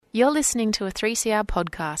You're listening to a 3CR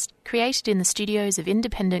podcast created in the studios of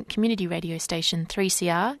independent community radio station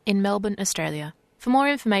 3CR in Melbourne, Australia. For more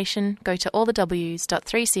information, go to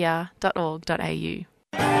allthews.3cr.org.au.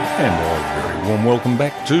 And a very warm welcome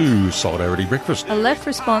back to Solidarity Breakfast. A left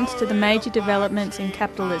response to the major developments in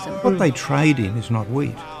capitalism. What they trade in is not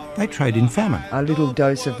wheat. They trade in famine. A little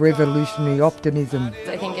dose of revolutionary optimism.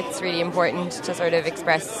 I think it's really important to sort of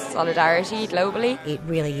express solidarity globally. It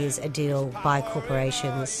really is a deal by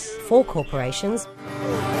corporations, for corporations.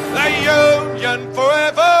 The union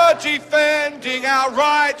forever defending our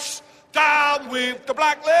rights. Down with the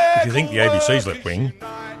black leg. If you think the ABC's left wing,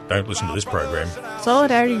 don't listen to this program.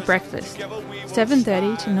 Solidarity Breakfast,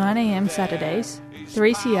 7:30 to 9am Saturdays,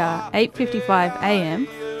 3CR 8:55am,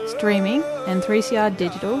 streaming and 3CR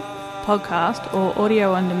digital, podcast or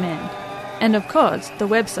audio on demand. And of course, the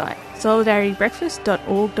website,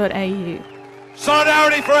 solidaritybreakfast.org.au.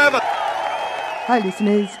 Solidarity forever! Hi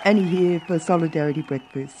listeners, Annie here for Solidarity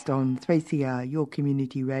Breakfast on 3CR, your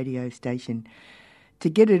community radio station. To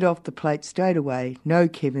get it off the plate straight away, no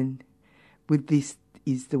Kevin, with This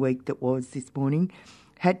Is the Week That Was this morning,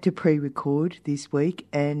 had to pre-record this week,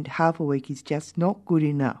 and half a week is just not good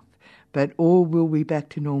enough, but all will be back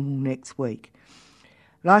to normal next week.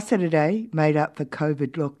 Last Saturday made up for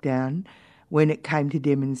COVID lockdown when it came to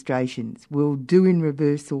demonstrations. We'll do in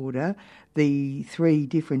reverse order the three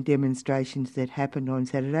different demonstrations that happened on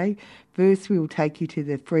Saturday. First, we'll take you to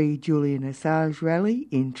the Free Julian Assange Rally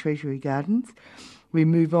in Treasury Gardens. We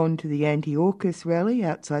move on to the anti-AUKUS Rally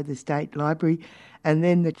outside the State Library, and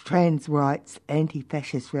then the trans rights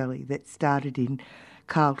anti-fascist rally that started in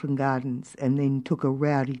Carlton Gardens and then took a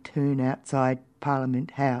rowdy turn outside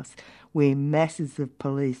Parliament House, where masses of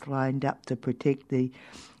police lined up to protect the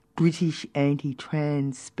British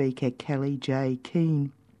anti-trans speaker Kelly-Jay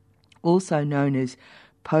Keen, also known as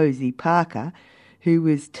Posie Parker, who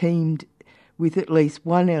was teamed with at least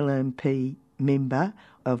one LNP member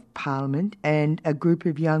of Parliament and a group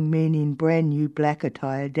of young men in brand new black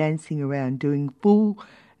attire dancing around doing full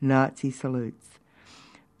Nazi salutes.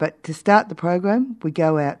 But to start the program, we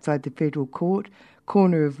go outside the Federal Court,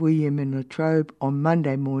 corner of William and Latrobe, on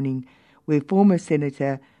Monday morning, where former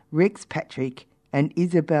Senator Rex Patrick and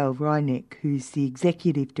Isabel Reinecke, who's the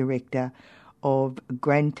Executive Director of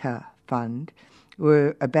Granta Fund,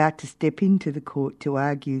 were about to step into the court to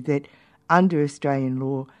argue that under Australian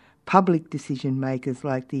law, public decision makers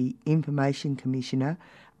like the Information Commissioner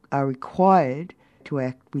are required to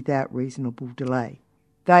act without reasonable delay.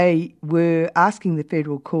 They were asking the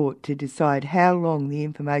Federal Court to decide how long the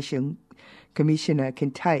Information Commissioner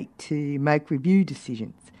can take to make review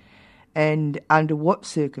decisions and under what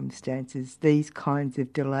circumstances these kinds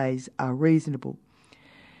of delays are reasonable.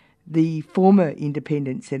 The former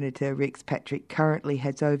independent Senator Rex Patrick currently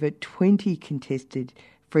has over 20 contested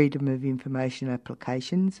Freedom of Information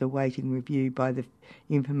applications awaiting review by the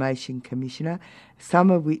Information Commissioner, some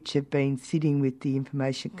of which have been sitting with the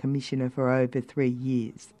Information Commissioner for over 3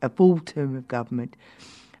 years, a full term of government,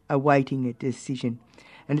 awaiting a decision.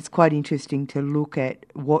 And it's quite interesting to look at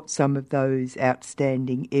what some of those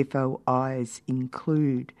outstanding FOIs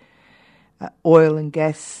include. Oil and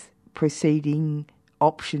gas proceeding,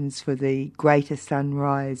 options for the Greater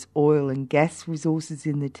Sunrise oil and gas resources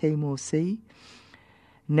in the Timor Sea,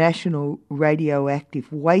 National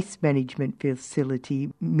Radioactive Waste Management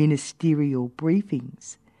Facility ministerial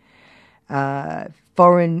briefings,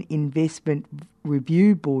 Foreign Investment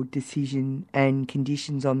Review Board decision and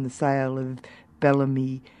conditions on the sale of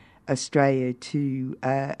Bellamy Australia to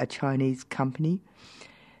a Chinese company,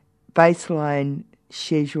 baseline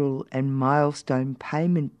schedule and milestone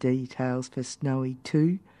payment details for Snowy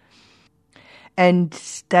 2, and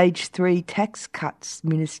Stage 3 tax cuts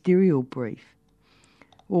ministerial brief.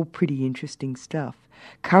 All pretty interesting stuff.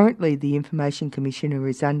 Currently, the Information Commissioner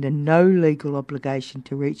is under no legal obligation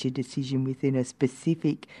to reach a decision within a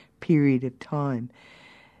specific period of time.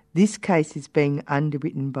 This case is being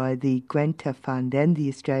underwritten by the Granta Fund and the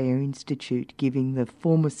Australia Institute, giving the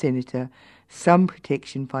former Senator some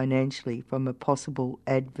protection financially from a possible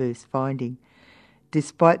adverse finding.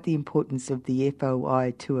 Despite the importance of the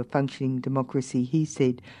FOI to a functioning democracy, he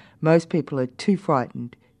said most people are too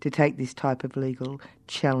frightened to take this type of legal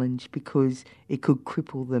challenge because it could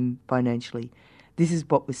cripple them financially. This is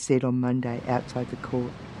what was said on Monday outside the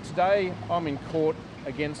court. Today I'm in court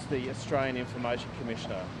against the Australian Information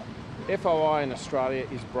Commissioner. FOI in Australia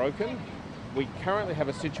is broken. We currently have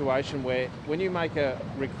a situation where when you make a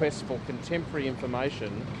request for contemporary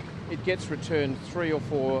information, it gets returned 3 or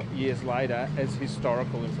 4 years later as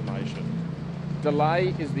historical information.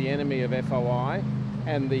 Delay is the enemy of FOI,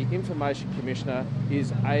 and the Information Commissioner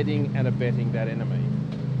is aiding and abetting that enemy.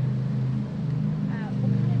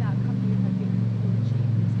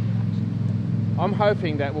 I'm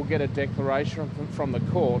hoping that we'll get a declaration from the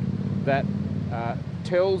court that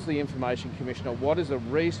tells the Information Commissioner what is a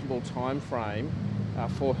reasonable time frame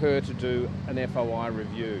for her to do an FOI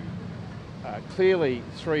review. Clearly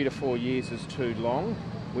 3 to 4 years is too long.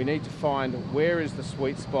 We need to find where is the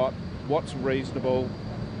sweet spot, what's reasonable.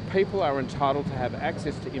 People are entitled to have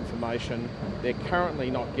access to information. They're currently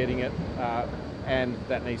not getting it, and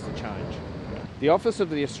that needs to change. The Office of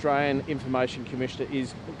the Australian Information Commissioner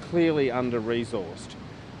is clearly under-resourced.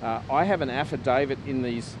 I have an affidavit in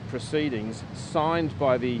these proceedings signed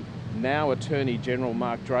by the now Attorney General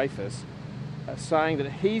Mark Dreyfus saying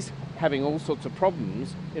that he's having all sorts of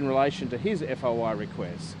problems in relation to his FOI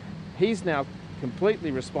requests. He's now completely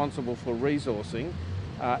responsible for resourcing.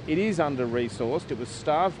 It is under-resourced. It was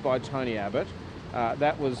starved by Tony Abbott.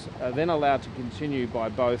 That was then allowed to continue by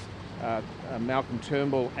both Malcolm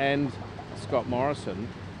Turnbull and Scott Morrison.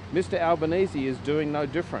 Mr Albanese is doing no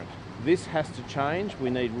different. This has to change. We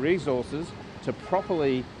need resources to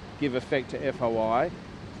properly give effect to FOI.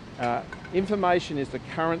 Information is the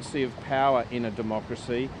currency of power in a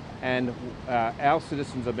democracy, and our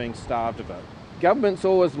citizens are being starved of it. Governments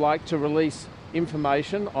always like to release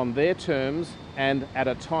information on their terms and at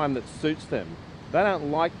a time that suits them. They don't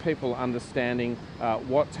like people understanding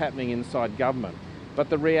what's happening inside government. But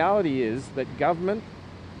the reality is that government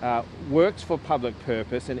works for public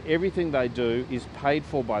purpose, and everything they do is paid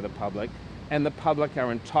for by the public, and the public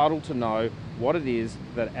are entitled to know what it is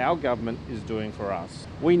that our government is doing for us.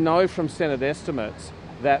 We know from Senate estimates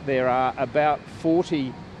that there are about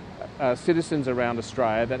 40 citizens around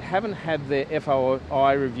Australia that haven't had their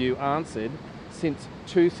FOI review answered since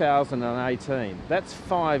 2018. That's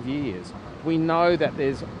 5 years. We know that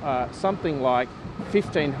there's something like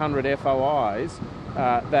 1,500 FOIs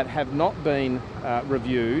that have not been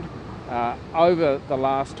reviewed over the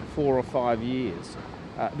last 4 or 5 years.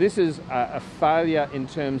 This is a failure in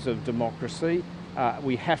terms of democracy.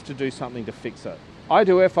 We have to do something to fix it. I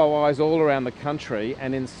do FOIs all around the country,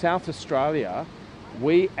 and in South Australia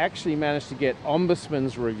we actually managed to get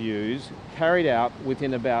ombudsman's reviews carried out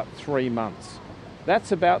within about 3 months.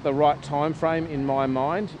 That's about the right time frame in my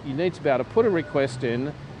mind. You need to be able to put a request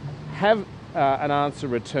in, have an answer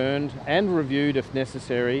returned and reviewed if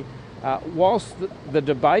necessary, whilst the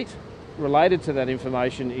debate related to that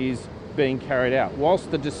information is being carried out, whilst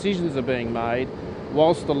the decisions are being made,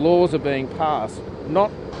 whilst the laws are being passed, not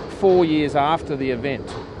 4 years after the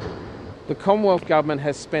event. The Commonwealth Government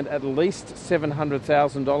has spent at least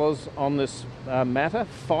 $700,000 on this matter,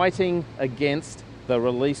 fighting against the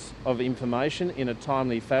release of information in a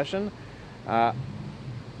timely fashion. I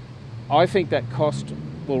think that cost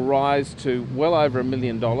will rise to well over $1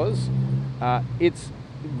 million. It's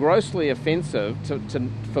grossly offensive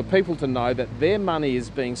for people to know that their money is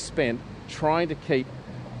being spent trying to keep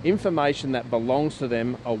information that belongs to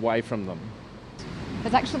them away from them.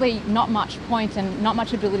 There's actually not much point and not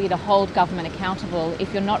much ability to hold government accountable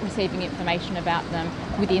if you're not receiving information about them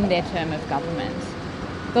within their term of government.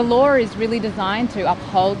 The law is really designed to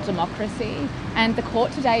uphold democracy, and the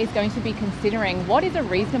court today is going to be considering what is a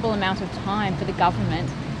reasonable amount of time for the government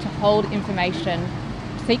to hold information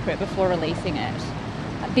secret before releasing it.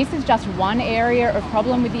 This is just one area of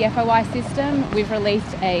problem with the FOI system. We've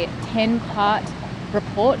released a 10-part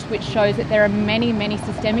report which shows that there are many, many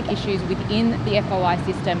systemic issues within the FOI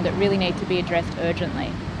system that really need to be addressed urgently.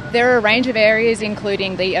 There are a range of areas,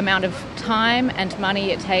 including the amount of time and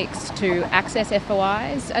money it takes to access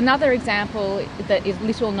FOIs. Another example that is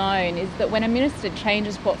little known is that when a minister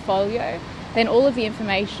changes portfolio, then all of the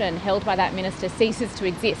information held by that minister ceases to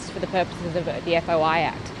exist for the purposes of the FOI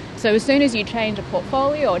Act. So as soon as you change a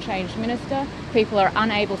portfolio or change minister, people are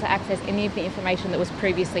unable to access any of the information that was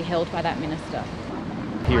previously held by that minister.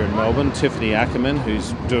 Here in Melbourne, Tiffany Ackerman,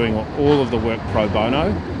 who's doing all of the work pro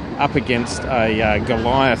bono, up against a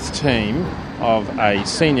Goliath team of a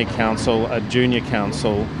senior counsel, a junior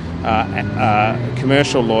counsel,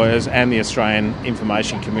 commercial lawyers and the Australian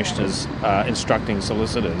Information Commissioner's instructing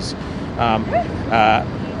solicitors.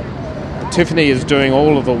 Tiffany is doing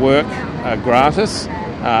all of the work gratis.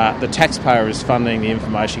 The taxpayer is funding the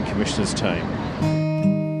Information Commissioner's team.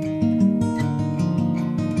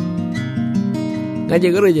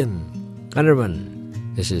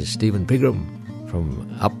 This is Stephen Pigram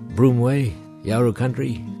from up Broomway, Yarra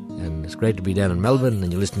Country, and it's great to be down in Melbourne,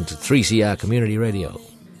 and you're listening to 3CR Community Radio.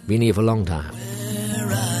 Been here for a long time.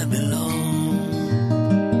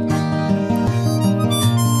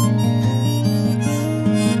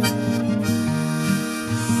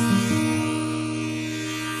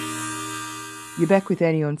 You're back with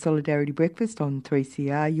Annie on Solidarity Breakfast on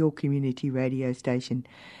 3CR, your community radio station.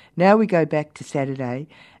 Now we go back to Saturday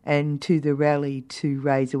and to the rally to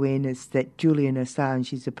raise awareness that Julian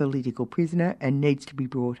Assange is a political prisoner and needs to be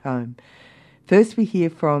brought home. First we hear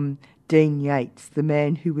from Dean Yates, the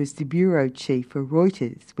man who was the bureau chief for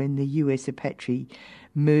Reuters when the US Apache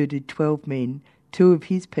murdered 12 men, 2 of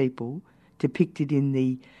his people, depicted in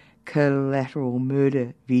the Collateral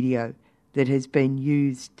Murder video that has been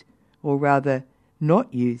used, or rather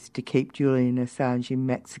not used, to keep Julian Assange in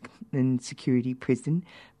maximum security prison,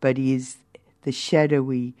 but is the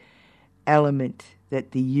shadowy element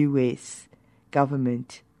that the US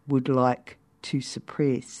government would like to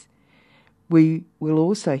suppress. We will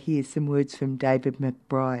also hear some words from David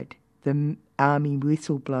McBride, the army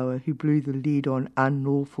whistleblower who blew the lid on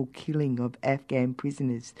unlawful killing of Afghan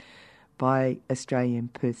prisoners by Australian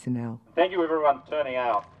personnel. Thank you everyone for turning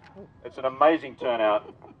out. It's an amazing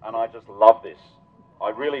turnout and I just love this. I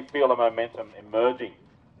really feel the momentum emerging.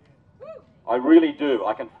 I really do.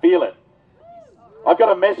 I can feel it. I've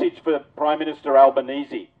got a message for Prime Minister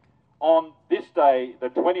Albanese on this day, the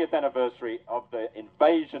 20th anniversary of the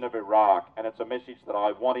invasion of Iraq, and it's a message that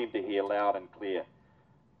I want him to hear loud and clear.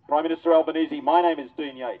 Prime Minister Albanese, my name is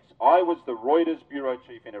Dean Yates. I was the Reuters bureau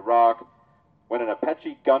chief in Iraq when an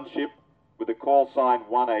Apache gunship with the call sign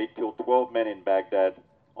 18 killed 12 men in Baghdad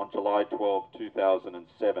on July 12,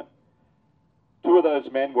 2007. 2 of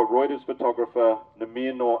those men were Reuters photographer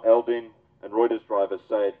Namir Noor Eldin and Reuters driver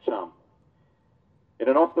Sayed Chum. In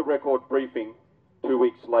an off-the-record briefing 2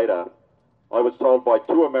 weeks later, I was told by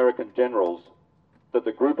 2 American generals that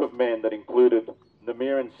the group of men that included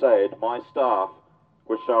Namir and Sayed, my staff,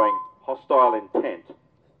 were showing hostile intent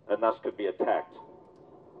and thus could be attacked.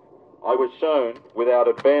 I was shown, without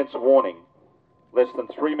advance warning, less than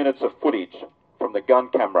 3 minutes of footage from the gun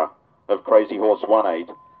camera of Crazy Horse 18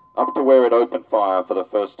 up to where it opened fire for the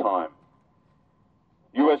first time.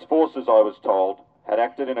 US forces, I was told, had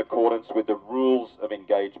acted in accordance with the rules of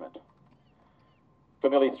engagement. For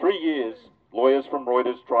nearly 3 years, lawyers from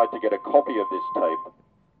Reuters tried to get a copy of this tape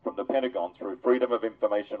from the Pentagon through Freedom of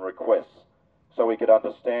Information requests so we could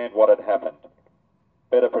understand what had happened,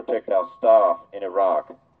 better protect our staff in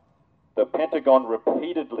Iraq. The Pentagon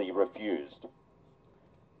repeatedly refused.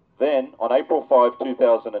 Then, on April 5,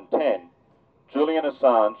 2010, Julian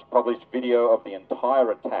Assange published video of the entire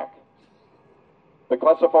attack. The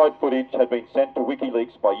classified footage had been sent to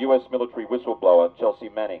Wikileaks by US military whistleblower Chelsea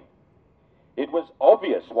Manning. It was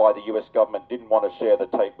obvious why the US government didn't want to share the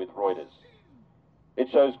tape with Reuters. It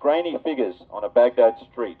shows grainy figures on a Baghdad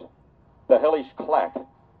street, the hellish clack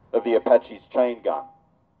of the Apache's chain gun,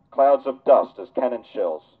 clouds of dust as cannon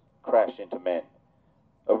shells crash into men.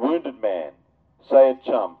 A wounded man, Sayed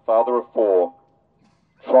Chum, father of 4,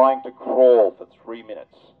 trying to crawl for 3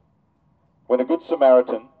 minutes. When a good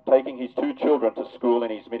Samaritan, taking his 2 children to school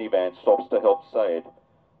in his minivan, stops to help Sayed,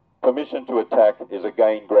 permission to attack is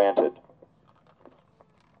again granted.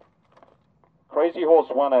 Crazy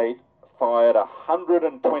Horse 18 fired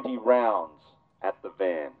 120 rounds at the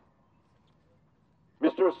van.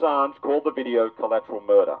 Mr. Assange called the video collateral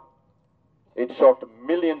murder. It shocked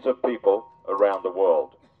millions of people around the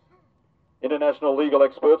world. International legal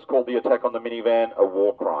experts called the attack on the minivan a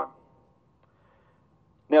war crime.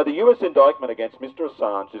 Now, the US indictment against Mr.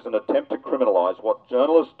 Assange is an attempt to criminalise what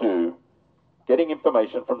journalists do, getting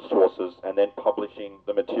information from sources and then publishing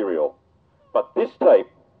the material. But this tape,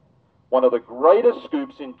 one of the greatest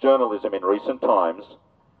scoops in journalism in recent times,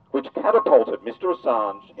 which catapulted Mr.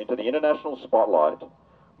 Assange into the international spotlight,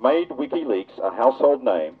 made WikiLeaks a household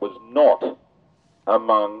name, was not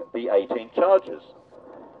among the 18 charges.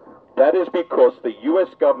 That is because the US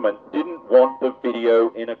government didn't want the video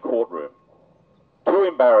in a courtroom. Too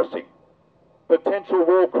embarrassing. Potential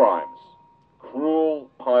war crimes. Cruel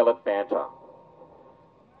pilot banter.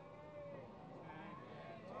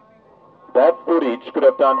 That footage could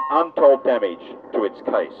have done untold damage to its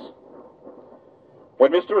case.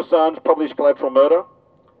 When Mr. Assange published Collateral Murder,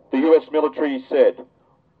 the US military said,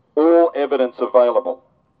 all evidence available,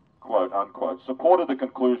 quote unquote, supported the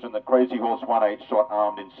conclusion that Crazy Horse 18 shot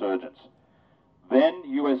armed insurgents. Then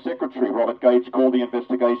US Secretary Robert Gates called the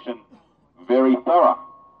investigation very thorough.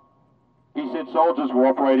 He said soldiers were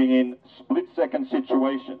operating in split-second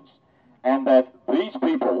situations and that these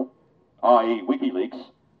people, i.e. WikiLeaks,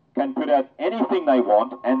 can put out anything they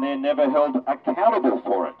want and they're never held accountable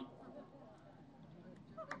for it.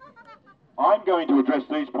 I'm going to address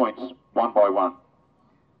these points one by one.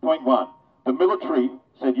 Point 1. The military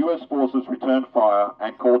said US forces returned fire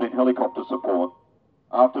and called in helicopter support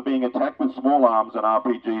after being attacked with small arms and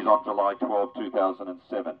RPGs on July 12,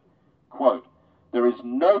 2007. Quote, there is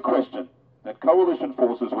no question that coalition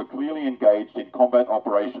forces were clearly engaged in combat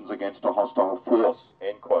operations against a hostile force,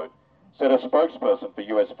 end quote, said a spokesperson for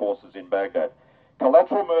US forces in Baghdad.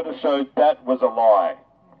 Collateral Murder showed that was a lie.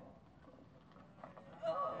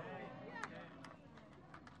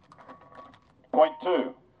 Point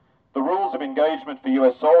 2. The rules of engagement for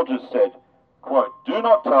US soldiers said, quote, do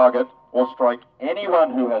not target or strike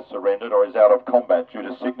anyone who has surrendered or is out of combat due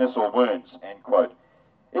to sickness or wounds, end quote.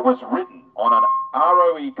 It was written on an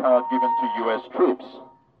ROE card given to US troops.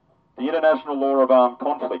 The International Law of Armed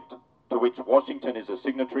Conflict, to which Washington is a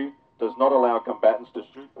signatory, does not allow combatants to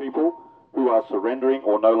shoot people who are surrendering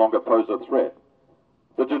or no longer pose a threat.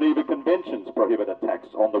 The Geneva Conventions prohibit attacks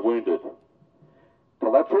on the wounded.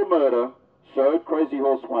 Collateral Murder showed Crazy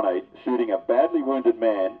Horse 18 shooting a badly wounded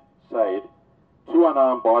man, Said, 2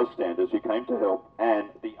 unarmed bystanders who came to help, and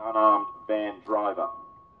the unarmed van driver.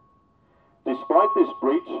 Despite this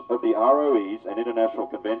breach of the ROEs and international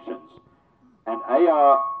conventions, an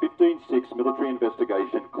AR-15-6 military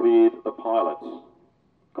investigation cleared the pilots.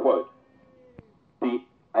 Quote, the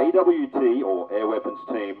AWT, or Air Weapons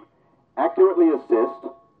Team, accurately assessed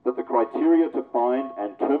that the criteria to find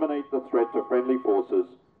and terminate the threat to friendly forces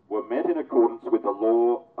were met in accordance with the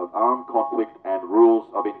law of armed conflict and rules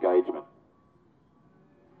of engagement.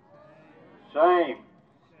 Shame.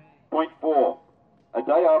 Point 4. A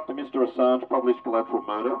day after Mr. Assange published Collateral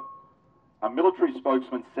Murder, a military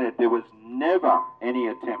spokesman said there was never any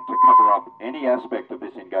attempt to cover up any aspect of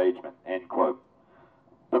this engagement, end quote.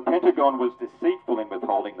 The Pentagon was deceitful in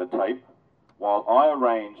withholding the tape, while I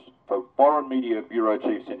arranged for foreign media bureau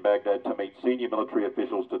chiefs in Baghdad to meet senior military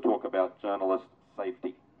officials to talk about journalist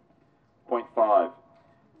safety. Point 5.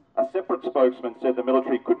 A separate spokesman said the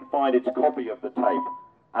military couldn't find its copy of the tape.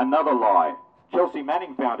 Another lie. Chelsea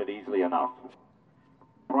Manning found it easily enough.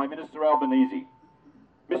 Prime Minister Albanese.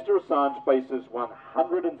 Mr. Assange faces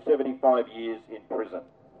 175 years in prison.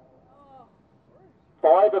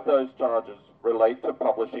 5 of those charges relate to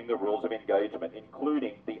publishing the rules of engagement,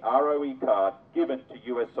 including the ROE card given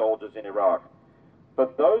to US soldiers in Iraq.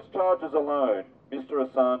 But those charges alone, Mr.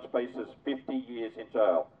 Assange faces 50 years in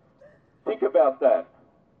jail. Think about that.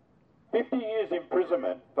 50 years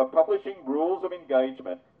imprisonment for publishing rules of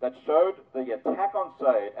engagement that showed the attack on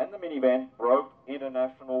Said and the minivan broke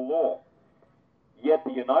international law. Yet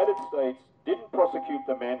the United States didn't prosecute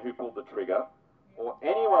the man who pulled the trigger or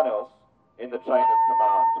anyone else in the chain of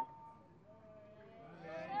command.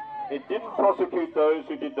 It didn't prosecute those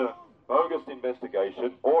who did the bogus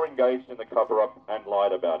investigation or engaged in the cover-up and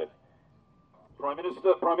lied about it. Prime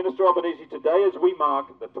Minister Albanese, today as we mark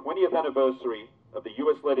the 20th anniversary of the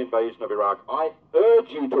US-led invasion of Iraq, I urge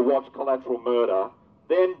you to watch Collateral Murder,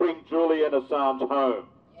 then bring Julian Assange home.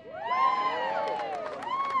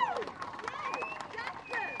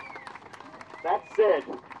 That said,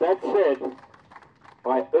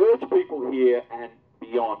 I urge people here and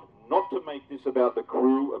beyond not to make this about the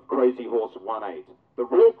crew of Crazy Horse 18. The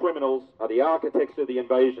real criminals are the architects of the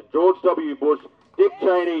invasion, George W. Bush, Dick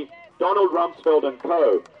Cheney, Donald Rumsfeld and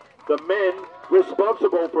co. The men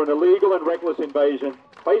responsible for an illegal and reckless invasion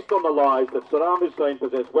based on the lies that Saddam Hussein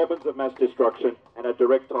possessed weapons of mass destruction and had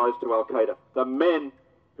direct ties to Al-Qaeda. The men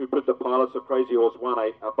who put the pilots of Crazy Horse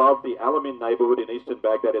 18 above the Alamin neighbourhood in eastern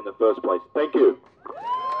Baghdad in the first place. Thank you.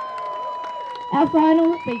 Our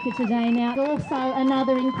final speaker today now is also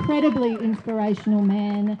another incredibly inspirational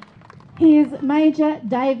man. He is Major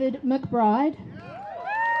David McBride.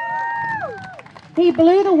 He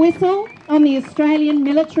blew the whistle on the Australian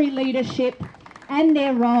military leadership and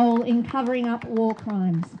their role in covering up war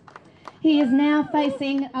crimes. He is now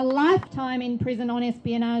facing a lifetime in prison on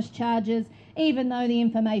espionage charges, even though the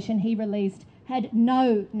information he released had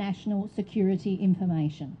no national security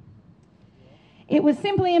information. It was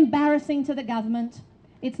simply embarrassing to the government.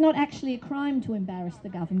 It's not actually a crime to embarrass the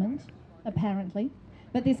government, apparently,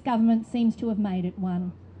 but this government seems to have made it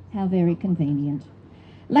one. How very convenient.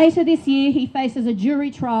 Later this year, he faces a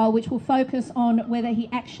jury trial which will focus on whether he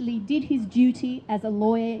actually did his duty as a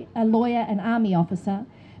lawyer and army officer,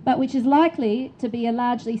 but which is likely to be a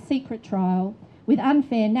largely secret trial with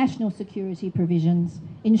unfair national security provisions,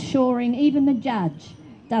 ensuring even the judge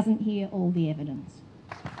doesn't hear all the evidence.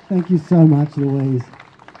 Thank you so much, Louise.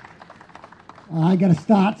 I got to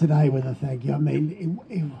start today with a thank you. I mean,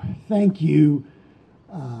 thank you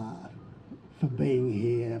for being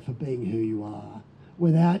here, for being who you are.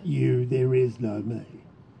 Without you, there is no me.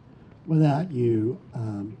 Without you,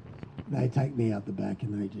 they take me out the back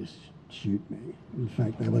and they just shoot me. In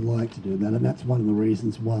fact, they would like to do that, and that's one of the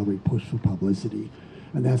reasons why we push for publicity.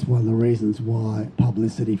 And that's one of the reasons why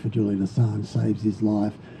publicity for Julian Assange saves his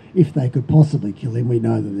life. If they could possibly kill him, we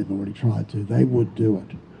know that they've already tried to, they would do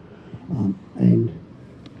it. And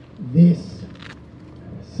this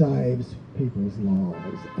saves people's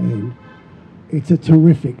lives, and it's a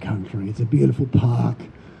terrific country. It's a beautiful park,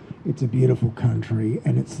 it's a beautiful country,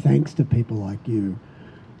 and it's thanks to people like you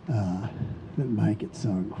that make it so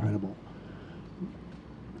incredible.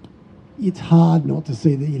 It's hard not to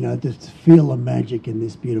see that, just feel the magic in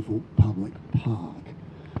this beautiful public park.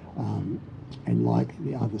 And like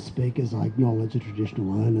the other speakers, I acknowledge the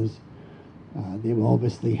traditional owners. They've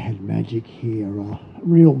obviously had magic here,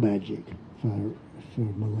 real magic for a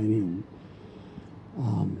millennium,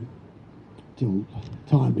 till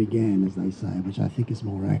time began, as they say, which I think is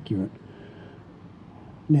more accurate.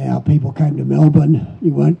 Now, people came to Melbourne.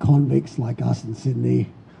 You weren't convicts like us in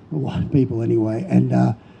Sydney, the white people anyway,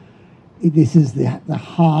 and this is the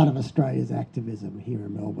heart of Australia's activism here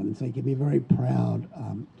in Melbourne, and so you can be very proud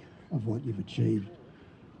of what you've achieved.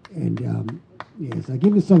 And so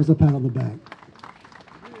give yourselves a pat on the back.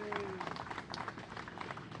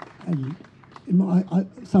 And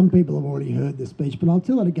some people have already heard this speech, but I'll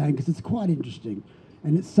tell it again because it's quite interesting,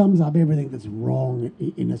 and it sums up everything that's wrong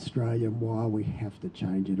in Australia and why we have to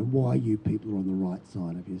change it, and why you people are on the right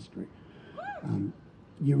side of history.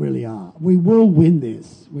 You really are. We will win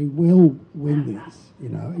this. We will win this,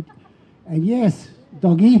 And yes,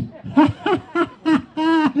 doggy,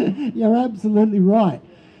 you're absolutely right.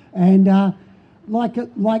 And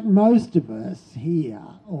like most of us here,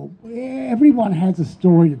 everyone has a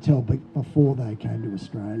story to tell before they came to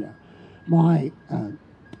Australia. My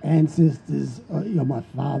ancestors, my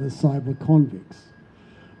father's side, were convicts,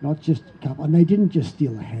 not just a couple. And they didn't just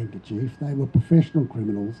steal a handkerchief. They were professional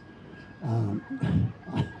criminals,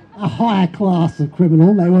 a higher class of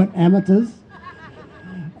criminal. They weren't amateurs.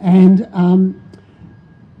 And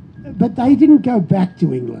but they didn't go back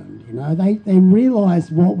to England. They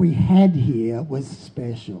realised what we had here was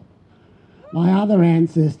special. My other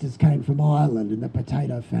ancestors came from Ireland in the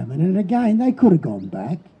potato famine, and again, they could have gone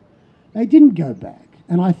back. They didn't go back.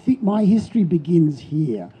 And I think my history begins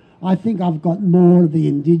here. I think I've got more of the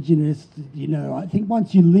indigenous, I think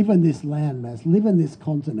once you live in this landmass, live in this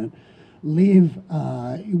continent,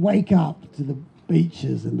 wake up to the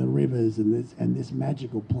beaches and the rivers and this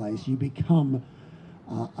magical place, you become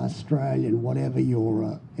Australian, whatever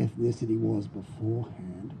your ethnicity was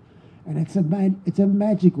beforehand. And it's a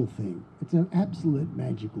magical thing. It's an absolute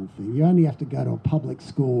magical thing. You only have to go to a public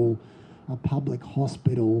school, a public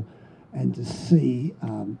hospital, and to see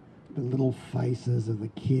the little faces of the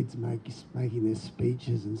kids making their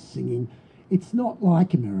speeches and singing. It's not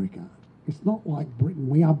like America. It's not like Britain.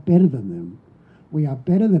 We are better than them. We are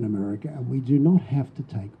better than America, and we do not have to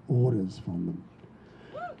take orders from them.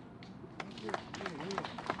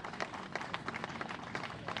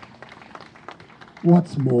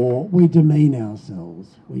 What's more, we demean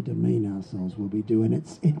ourselves. We demean ourselves when we do, and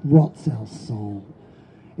it rots our soul.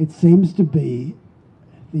 It seems to be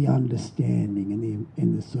the understanding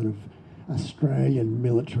in the sort of Australian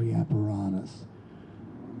military apparatus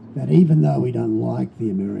that even though we don't like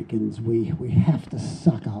the Americans, we have to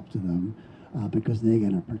suck up to them because they're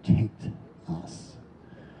going to protect us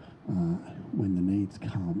when the needs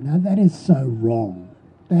come. Now, that is so wrong.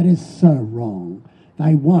 That is so wrong.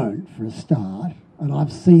 They won't, for a start. And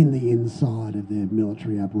I've seen the inside of their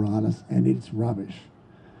military apparatus, and it's rubbish.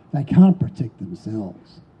 They can't protect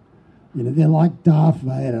themselves. They're like Darth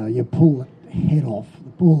Vader. You pull the head off,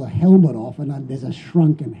 pull the helmet off, and there's a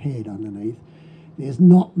shrunken head underneath. There's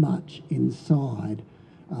not much inside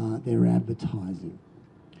their advertising.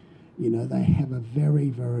 They have a very,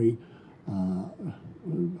 very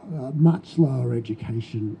much lower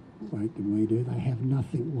education rate than we do. They have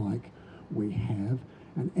nothing like we have.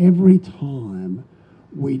 And every time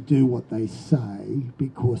we do what they say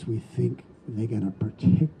because we think they're going to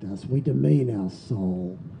protect us, we demean our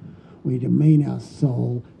soul. We demean our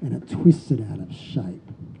soul, and it twists it out of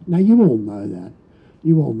shape. Now, you all know that.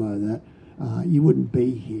 You all know that. You wouldn't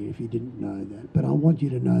be here if you didn't know that. But I want you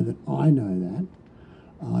to know that I know that.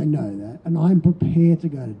 I know that. And I'm prepared to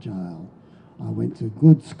go to jail. I went to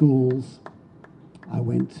good schools. I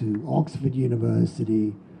went to Oxford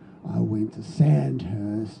University. I went to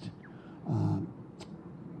Sandhurst,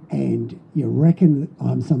 and you reckon that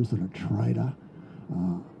I'm some sort of traitor?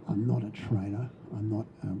 I'm not a traitor. I'm not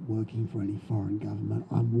working for any foreign government.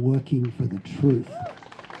 I'm working for the truth.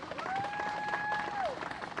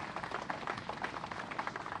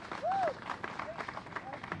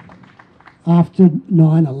 After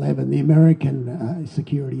 9/11, the American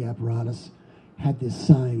security apparatus had this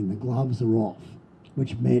saying, the gloves are off,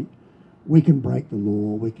 which meant we can break the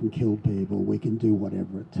law, we can kill people, we can do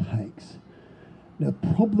whatever it takes. The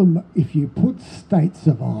problem, if you put state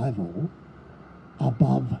survival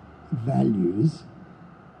above values,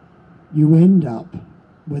 you end up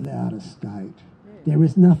without a state. There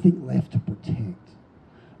is nothing left to protect.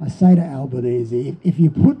 I say to Albanese, if you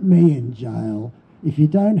put me in jail, if you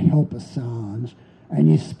don't help Assange, and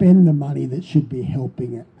you spend the money that should be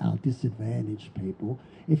helping our disadvantaged people,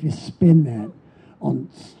 if you spend that on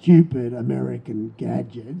stupid American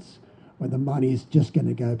gadgets, where the money is just going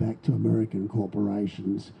to go back to American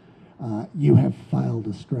corporations, you have failed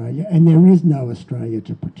Australia, and there is no Australia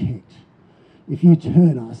to protect. If you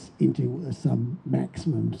turn us into some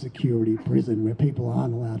maximum security prison where people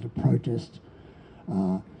aren't allowed to protest,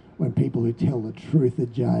 when people who tell the truth are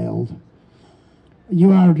jailed,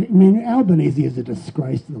 Albanese is a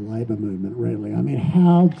disgrace to the Labor movement, really. I mean,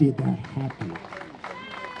 how did that happen?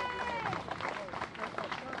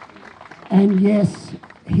 And yes,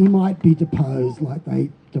 he might be deposed like they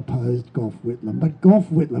deposed Gough Whitlam, but Gough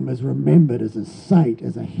Whitlam is remembered as a saint,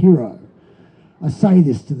 as a hero. I say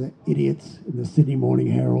this to the idiots in the Sydney Morning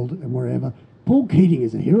Herald and wherever. Paul Keating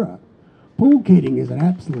is a hero. Paul Keating is an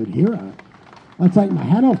absolute hero. I take my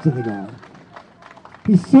hat off to the guy.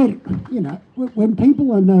 He said, when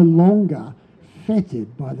people are no longer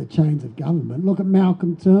fettered by the chains of government, look at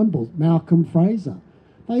Malcolm Turnbull, Malcolm Fraser.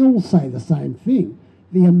 They all say the same thing.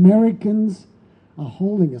 The Americans are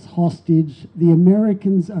holding us hostage. The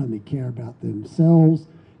Americans only care about themselves.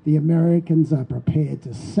 The Americans are prepared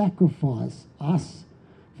to sacrifice us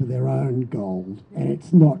for their own gold, and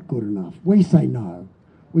it's not good enough. We say no.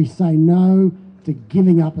 We say no to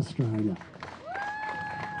giving up Australia.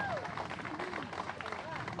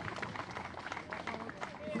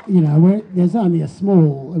 There's only a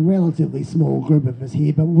relatively small group of us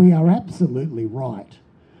here, but we are absolutely right.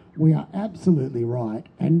 We are absolutely right.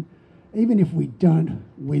 And even if we don't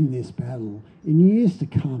win this battle, in years to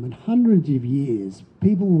come, in hundreds of years,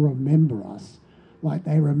 people will remember us like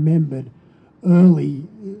they remembered early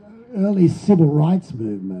civil rights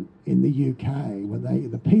movement in the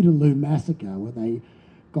UK, the Peterloo massacre, where they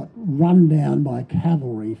got run down by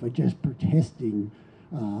cavalry for just protesting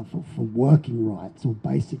for working rights or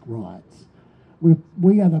basic rights.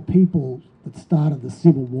 We are the people that started the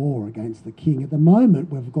civil war against the king. At the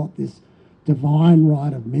moment, we've got this divine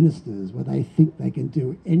right of ministers where they think they can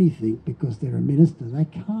do anything because they're a minister. They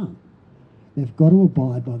can't. They've got to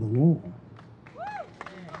abide by the law.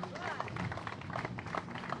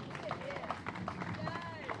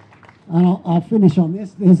 And I'll finish on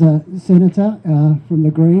this. There's a senator from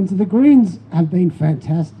the Greens. The Greens have been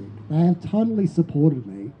fantastic. They have totally supported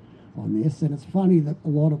me on this, and it's funny that a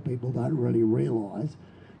lot of people don't really realise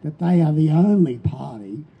that they are the only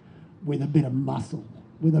party with a bit of muscle,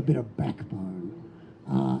 with a bit of backbone,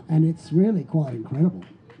 and it's really quite incredible.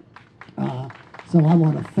 So I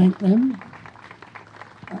want to thank them.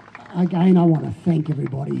 Again, I want to thank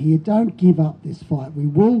everybody here. Don't give up this fight. We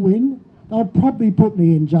will win. They'll probably put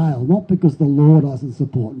me in jail, not because the law doesn't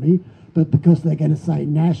support me, but because they're going to say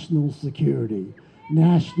national security.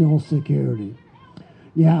 National security.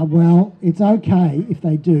 Yeah, well, it's okay if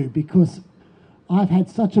they do, because I've had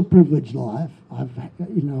such a privileged life.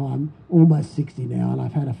 I'm almost 60 now, and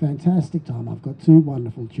I've had a fantastic time. I've got 2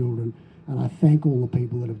 wonderful children, and I thank all the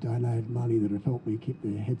people that have donated money that have helped me keep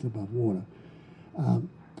their heads above water.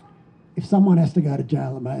 If someone has to go to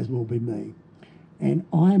jail, it may as well be me. And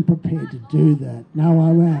I am prepared to do that. No,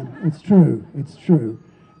 I am. It's true. It's true.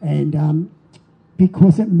 And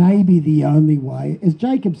because it may be the only way, as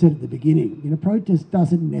Jacob said at the beginning, protest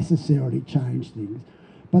doesn't necessarily change things,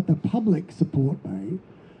 but the public support me.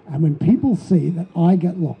 And when people see that I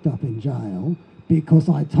get locked up in jail because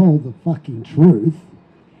I told the fucking truth,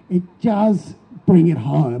 it does bring it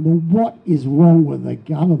home. Well, what is wrong with the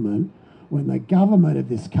government when the government of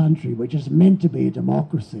this country, which is meant to be a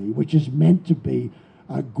democracy, which is meant to be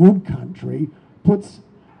a good country, puts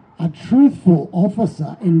a truthful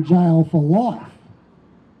officer in jail for life?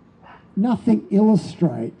 Nothing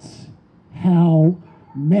illustrates how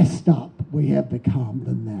messed up we have become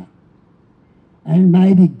than that. And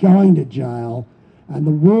maybe going to jail and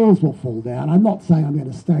the walls will fall down. I'm not saying I'm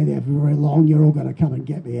going to stay there for very long. You're all going to come and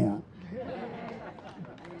get me out.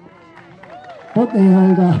 Put the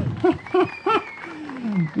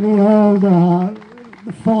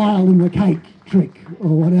file in the cake trick or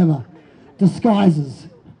whatever. Disguises.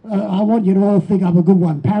 I want you to all think I'm a good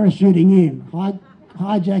one. Parachuting in,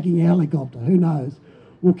 hijacking a helicopter, who knows.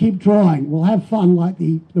 We'll keep trying. We'll have fun like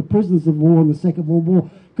the prisoners of war in the Second World War,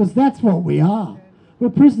 because that's what we are. We're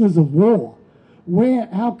prisoners of war.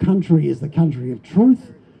 Our country is the country of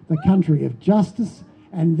truth, the country of justice,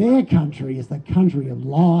 and their country is the country of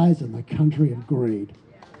lies and the country of greed.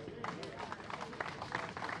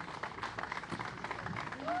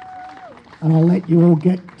 And I'll let you all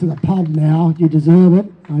get to the pub now. You deserve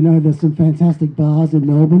it. I know there's some fantastic bars in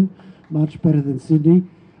Melbourne, much better than Sydney.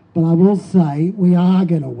 But I will say we are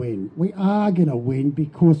going to win. We are going to win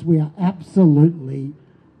because we are absolutely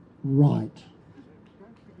right.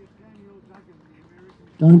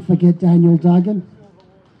 Don't forget Daniel Duggan.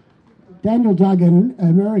 Daniel Duggan,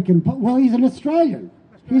 American... Well, he's an Australian.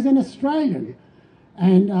 He's an Australian.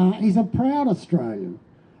 And he's a proud Australian.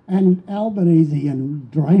 And Albanese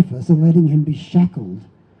and Dreyfus are letting him be shackled.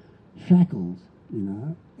 Shackled, you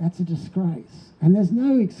know. That's a disgrace. And there's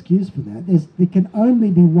no excuse for that. There can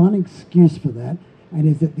only be one excuse for that, and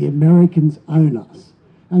is that the Americans own us.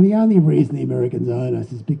 And the only reason the Americans own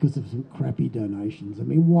us is because of some crappy donations. I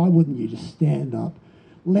mean, why wouldn't you just stand up,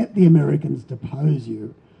 let the Americans depose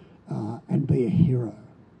you, and be a hero?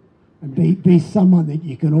 And be someone that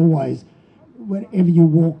you can always, whenever you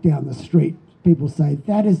walk down the street, people say,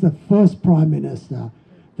 that is the first Prime Minister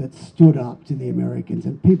that stood up to the Americans,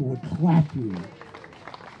 and people would clap you.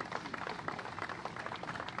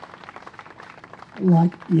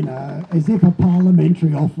 Like, you know, as if a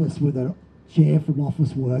parliamentary office with a chair from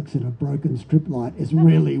Office Works and a broken strip light is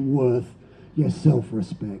really worth your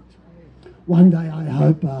self-respect. One day I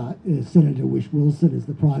hope Senator Wish Wilson is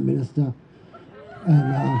the Prime Minister,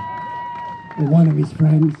 and one of his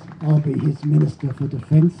friends, I'll be his Minister for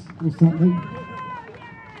Defence or something.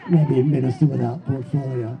 Maybe a minister without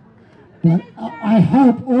portfolio. But I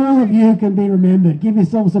hope all of you can be remembered. Give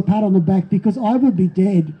yourselves a pat on the back, because I would be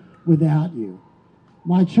dead without you.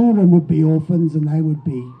 My children would be orphans, and they would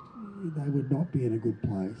not be in a good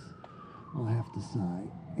place, I have to say.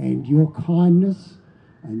 And your kindness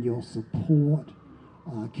and your support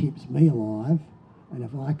keeps me alive, and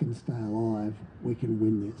if I can stay alive, we can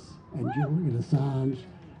win this. And Julian Assange,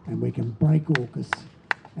 and we can break AUKUS,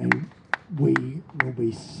 and we will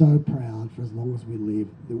be so proud for as long as we live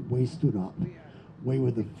that we stood up. We were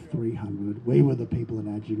the 300, we were the people in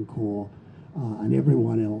Adjun Corps, and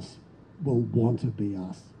everyone else will want to be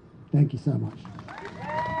us. Thank you so much.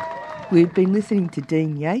 We've been listening to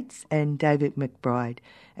Dean Yates and David McBride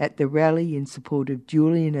at the rally in support of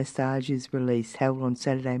Julian Assange's release held on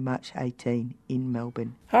Saturday, March 18 in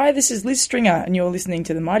Melbourne. Hi, this is Liz Stringer, and you're listening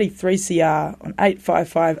to the mighty 3CR on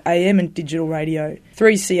 855 AM and digital radio,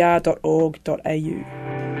 3cr.org.au.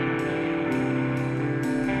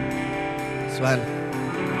 This one,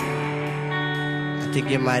 I think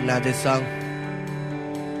you might know this song.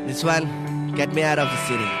 This one, Get Me Out of the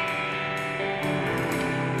City.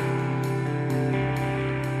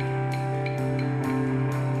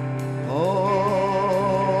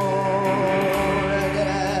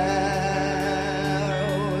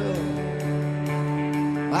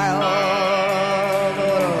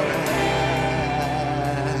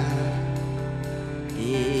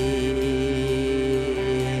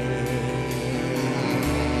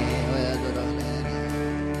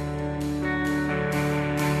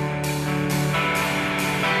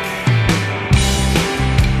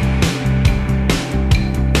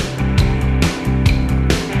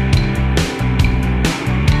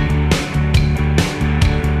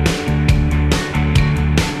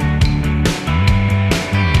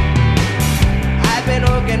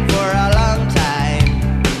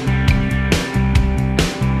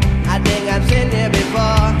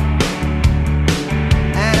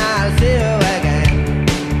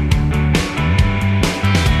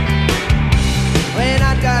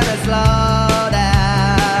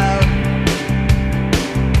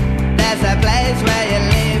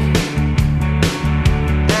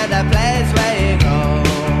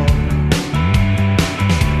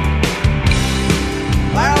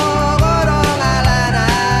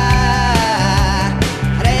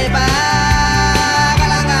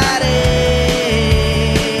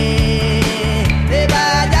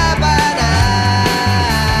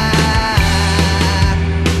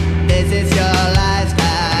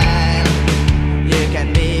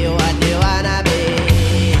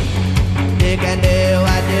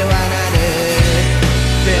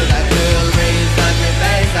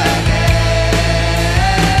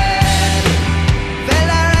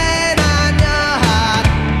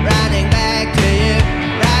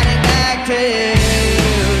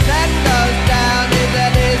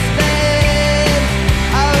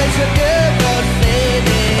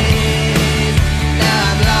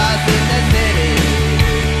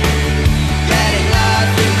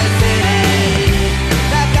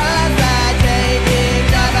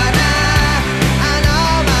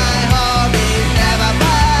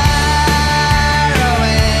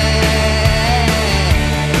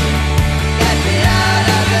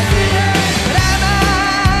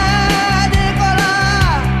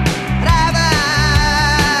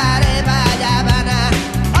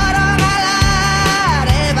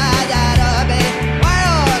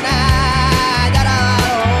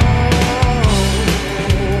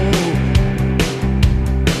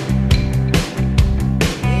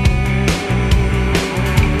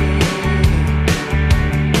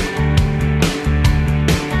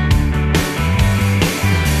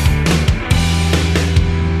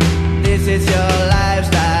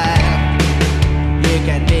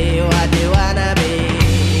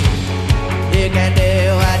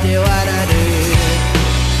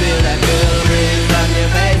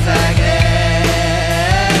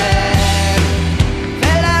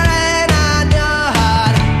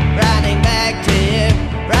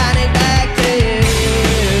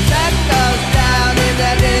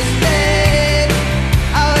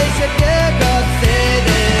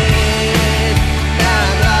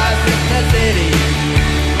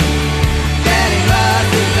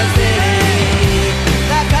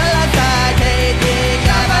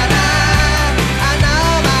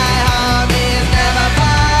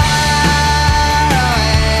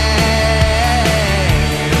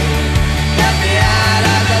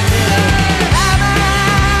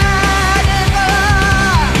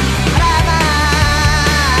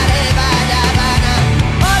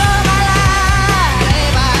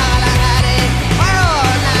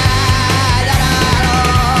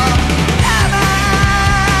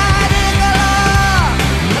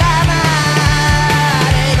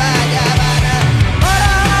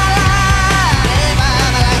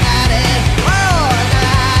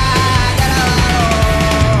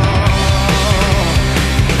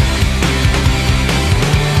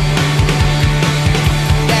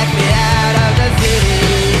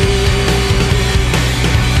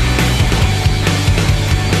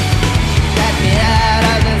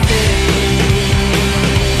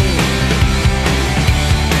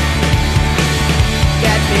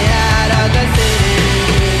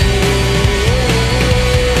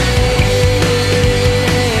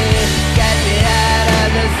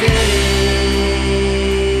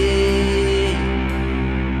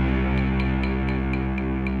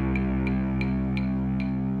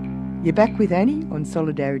 You're back with Annie on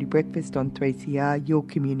Solidarity Breakfast on 3CR, your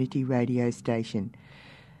community radio station.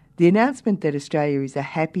 The announcement that Australia is a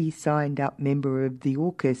happy signed-up member of the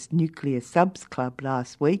AUKUS Nuclear Subs Club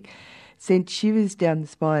last week sent shivers down the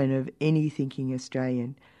spine of any thinking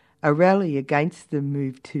Australian. A rally against the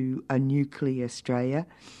move to a nuclear Australia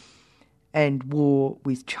and war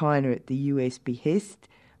with China at the US behest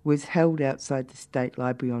was held outside the State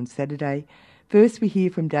Library on Saturday. First, we hear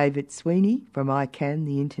from David Sweeney from ICAN,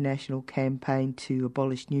 the International Campaign to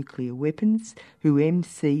Abolish Nuclear Weapons, who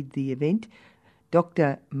emceed the event,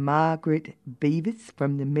 Dr. Margret Beavis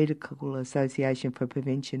from the Medical Associationfor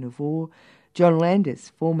Preventionof War, John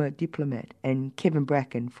Landis, former diplomat, and Kevin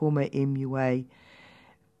Bracken, former MUA,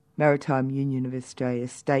 Maritime Union of Australia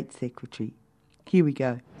State Secretary. Here we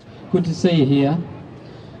go. Good to see you here.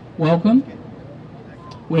 Welcome.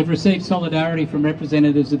 We've received solidarity from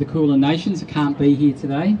representatives of the cooler nations who can't be here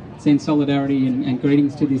today. Send solidarity and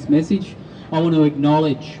greetings to this message. I want to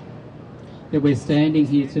acknowledge that we're standing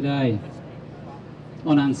here today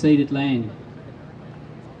on unceded land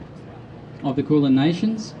of the cooler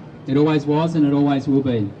nations. It always was and it always will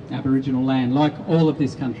be Aboriginal land, like all of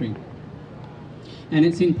this country. And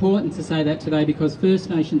it's important to say that today because First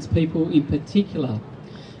Nations people in particular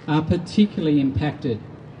are particularly impacted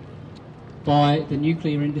by the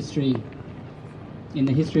nuclear industry in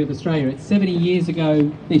the history of Australia. It's 70 years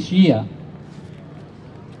ago this year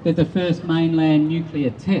that the first mainland nuclear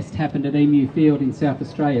test happened at Emu Field in South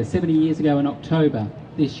Australia, 70 years ago in October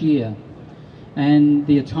this year. And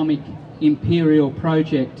the Atomic Imperial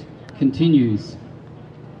Project continues.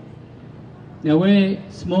 Now we're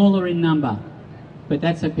smaller in number, but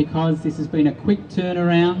that's because this has been a quick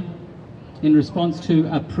turnaround in response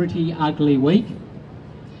to a pretty ugly week.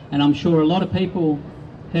 And I'm sure a lot of people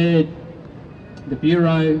heard the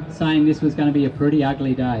Bureau saying this was going to be a pretty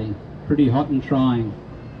ugly day, pretty hot and trying.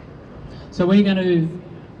 So we're going to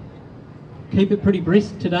keep it pretty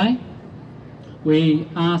brisk today. We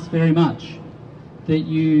ask very much that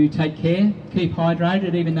you take care, keep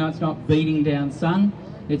hydrated, even though it's not beating down sun,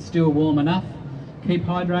 it's still warm enough. Keep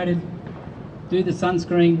hydrated, do the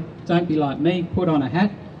sunscreen, don't be like me, put on a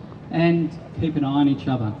hat, and keep an eye on each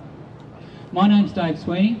other. My name's Dave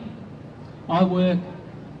Sweeney. I work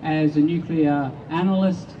as a nuclear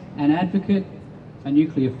analyst and advocate, a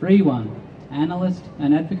nuclear-free one, analyst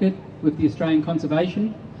and advocate with the Australian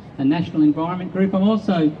Conservation and National Environment Group. I'm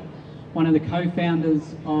also one of the co-founders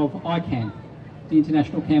of ICAN, the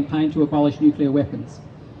International Campaign to Abolish Nuclear Weapons.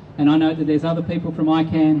 And I know that there's other people from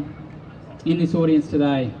ICAN in this audience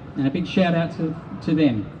today, and a big shout out to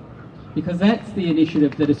them, because that's the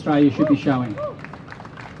initiative that Australia should be showing.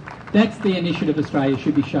 That's the initiative Australia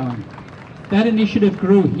should be showing. That initiative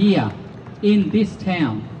grew here, in this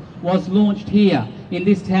town, was launched here, in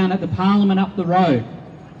this town at the Parliment up the road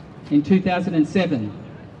in 2007.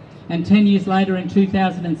 And 10 years later in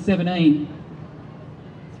 2017,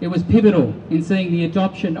 it was pivotal in seeing the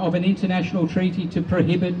adoption of an international treaty to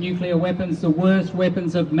prohibit nuclear weapons, the worst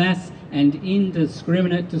weapons of mass and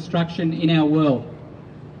indiscriminate destruction in our world.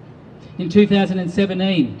 In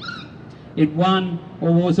 2017, it won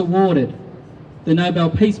or was awarded the Nobel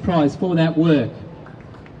Peace Prize for that work.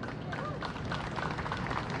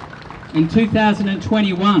 In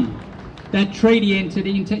 2021, that treaty entered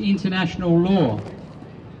into international law.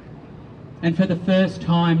 And for the first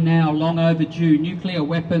time now, long overdue, nuclear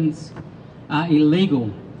weapons are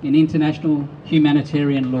illegal in international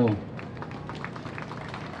humanitarian law.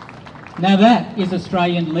 Now that is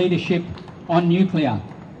Australian leadership on nuclear.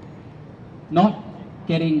 Not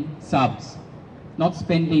getting subs, not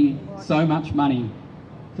spending so much money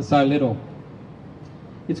for so little.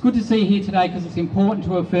 It's good to see you here today because it's important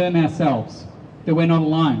to affirm ourselves that we're not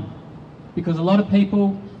alone. Because a lot of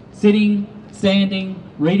people sitting, standing,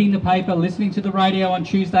 reading the paper, listening to the radio on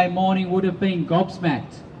Tuesday morning would have been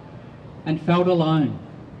gobsmacked and felt alone.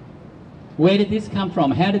 Where did this come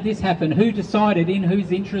from? How did this happen? Who decided? In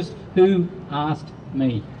whose interest? Who asked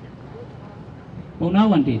me? Well, no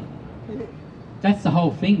one did. That's the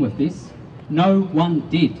whole thing with this. No one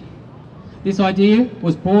did. This idea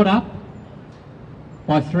was brought up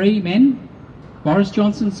by three men, Boris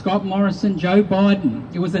Johnson, Scott Morrison, Joe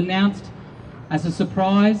Biden. It was announced as a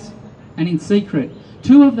surprise and in secret.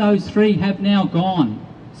 Two of those three have now gone.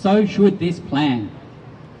 So should this plan.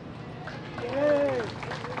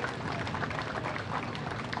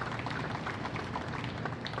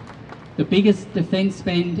 The biggest defence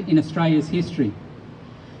spend in Australia's history.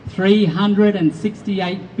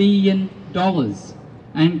 $368 billion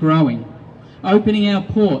and growing. Opening our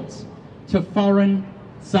ports to foreign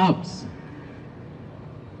subs.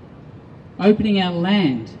 Opening our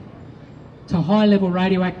land to high-level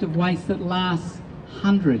radioactive waste that lasts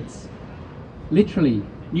hundreds, literally,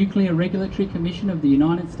 Nuclear Regulatory Commission of the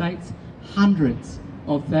United States, hundreds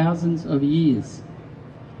of thousands of years.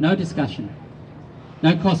 No discussion,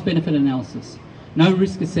 no cost-benefit analysis, no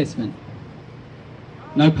risk assessment,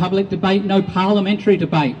 no public debate, no parliamentary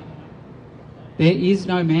debate. There is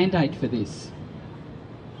no mandate for this.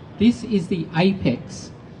 This is the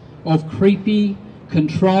apex of creepy,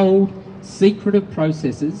 controlled, secretive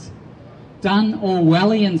processes done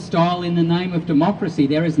Orwellian style in the name of democracy.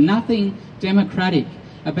 There is nothing democratic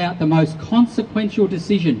about the most consequential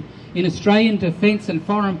decision in Australian defence and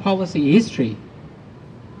foreign policy history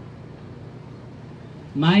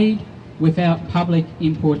made without public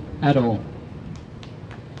input at all.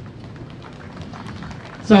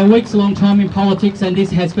 So a week's a long time in politics, and this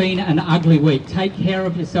has been an ugly week. Take care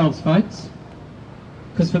of yourselves, folks,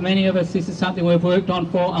 because for many of us this is something we've worked on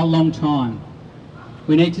for a long time.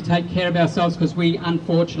 We need to take care of ourselves because we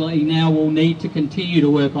unfortunately now will need to continue to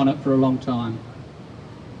work on it for a long time.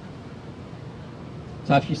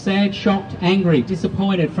 So if you're sad, shocked, angry,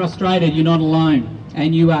 disappointed, frustrated, you're not alone,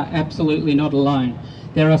 and you are absolutely not alone.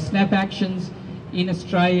 There are snap actions in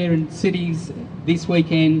Australia and cities this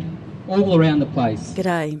weekend all around the place.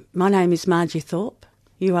 G'day, my name is Margie Thorpe.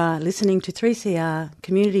 You are listening to 3CR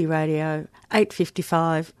Community Radio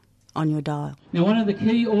 855 on your dial. Now, one of the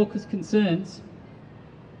key AUKUS concerns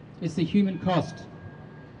is the human cost,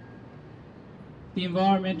 the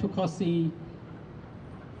environmental cost, the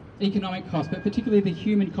economic cost, but particularly the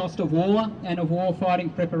human cost of war and of war fighting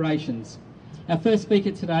preparations. Our first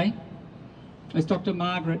speaker today is Dr.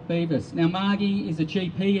 Margret Beavis. Now, Margie is a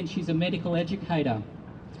GP and she's a medical educator.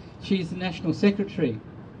 She is the National Secretary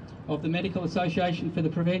of the Medical Associationfor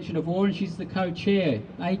Preventionof War, and she's the co-chair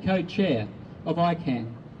of ICAN.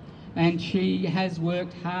 And she has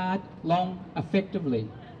worked hard, long, effectively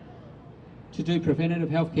to do preventative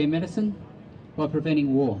healthcare medicine by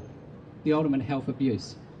preventing war, the ultimate health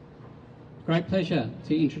abuse. Great pleasure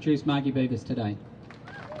to introduce Margie Beavis today.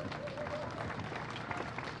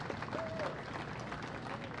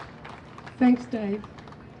 Thanks, Dave.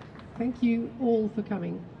 Thank you all for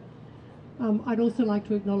coming. I'd also like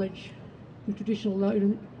to acknowledge the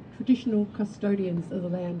traditional custodians of the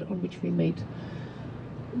land on which we meet,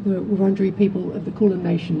 the Wurundjeri people of the Kulin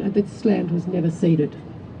Nation, and this land was never ceded.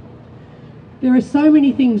 There are so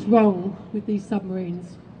many things wrong with these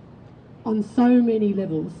submarines on so many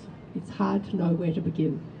levels, it's hard to know where to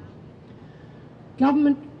begin.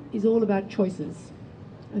 Government is all about choices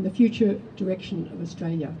and the future direction of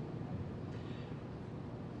Australia.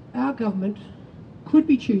 Our government could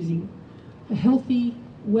be choosing a healthy,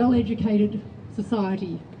 well-educated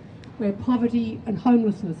society where poverty and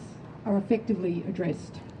homelessness are effectively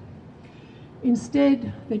addressed.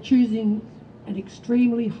 Instead, they're choosing an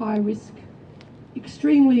extremely high-risk,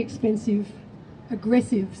 extremely expensive,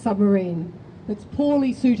 aggressive submarine that's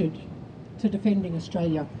poorly suited to defending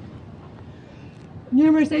Australia.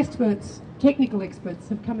 Numerous experts, technical experts,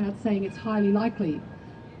 have come out saying it's highly likely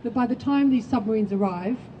that by the time these submarines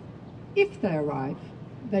arrive, if they arrive,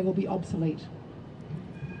 they will be obsolete.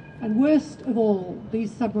 And worst of all,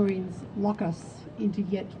 these submarines lock us into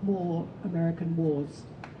yet more American wars.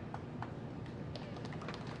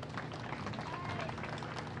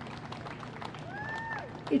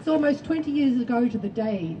 It's almost 20 years ago to the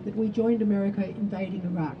day that we joined America invading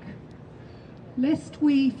Iraq. Lest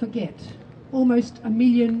we forget, almost 1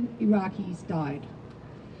 million Iraqis died.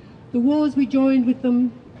 The wars we joined with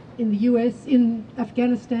them in the US, in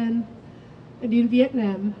Afghanistan, and in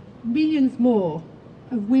Vietnam, millions more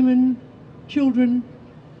of women, children,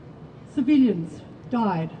 civilians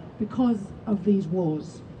died because of these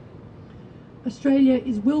wars. Australia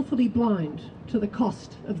is willfully blind to the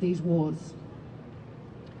cost of these wars.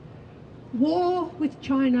 War with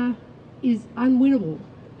China is unwinnable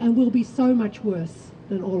and will be so much worse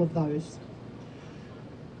than all of those.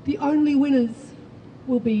 The only winners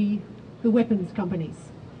will be the weapons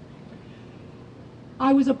companies.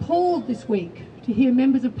 I was appalled this week to hear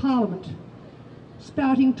members of Parliament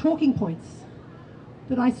spouting talking points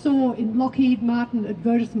that I saw in Lockheed Martin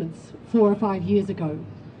advertisements 4 or 5 years ago.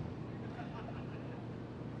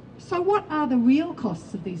 So what are the real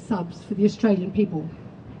costs of these subs for the Australian people?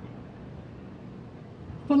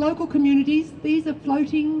 For local communities, these are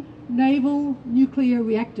floating naval nuclear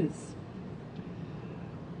reactors.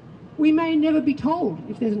 We may never be told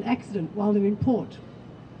if there's an accident while they're in port.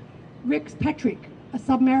 Rex Patrick, a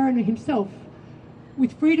submariner himself,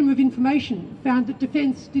 with freedom of information, found that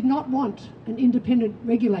Defence did not want an independent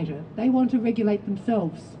regulator. They want to regulate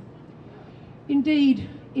themselves. Indeed,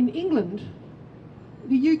 in England,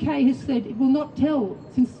 the UK has said it will not tell,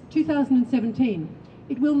 since 2017,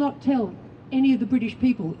 it will not tell any of the British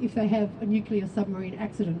people if they have a nuclear submarine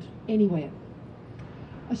accident anywhere.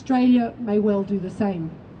 Australia may well do the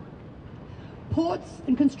same. Ports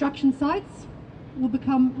and construction sites will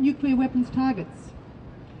become nuclear weapons targets.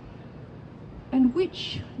 And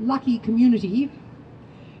which lucky community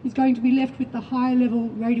is going to be left with the high-level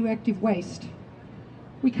radioactive waste?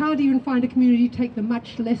 We can't even find a community to take the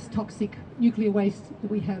much less toxic nuclear waste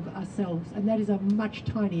that we have ourselves, and that is a much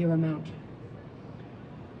tinier amount.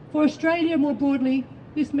 For Australia more broadly,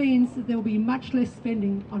 this means that there will be much less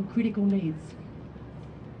spending on critical needs.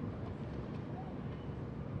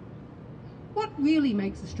 What really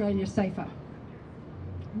makes Australia safer?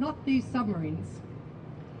 Not these submarines.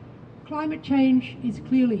 Climate change is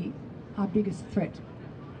clearly our biggest threat.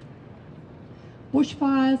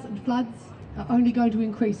 Bushfires and floods are only going to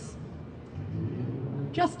increase.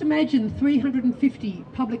 Just imagine 350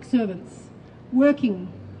 public servants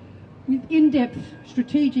working with in-depth,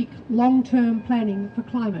 strategic, long-term planning for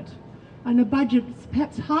climate and a budget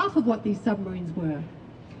perhaps half of what these submarines were.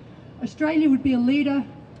 Australia would be a leader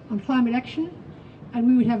on climate action, and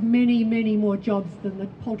we would have many, many more jobs than the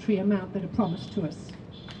paltry amount that are promised to us.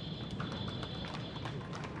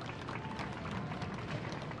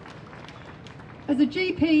 As a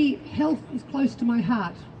GP, health is close to my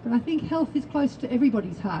heart, but I think health is close to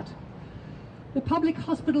everybody's heart. The public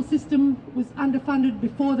hospital system was underfunded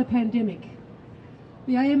before the pandemic.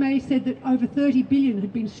 The AMA said that over 30 billion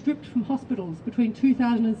had been stripped from hospitals between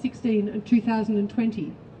 2016 and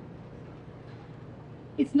 2020.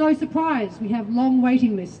 It's no surprise we have long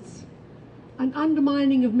waiting lists, an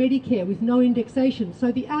undermining of Medicare with no indexation,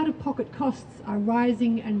 so the out-of-pocket costs are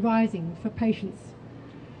rising and rising for patients.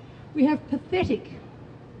 We have pathetic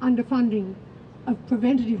underfunding of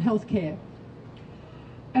preventative health care.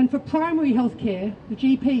 And for primary health care, the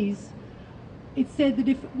GPs, it's said that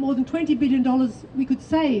if more than $20 billion, we could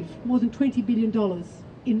save more than $20 billion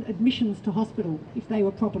in admissions to hospital if they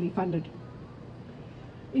were properly funded.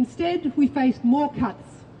 Instead, we face more cuts,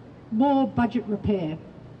 more budget repair.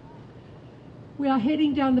 We are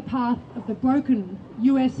heading down the path of the broken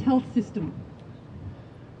US health system,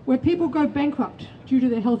 where people go bankrupt due to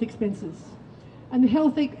their health expenses, and the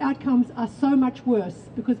health outcomes are so much worse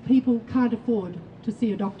because people can't afford to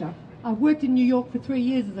see a doctor. I've worked in New York for 3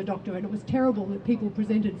 years as a doctor, and it was terrible that people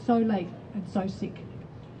presented so late and so sick.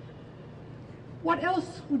 What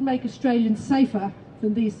else would make Australians safer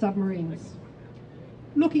than these submarines?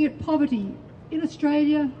 Looking at poverty, in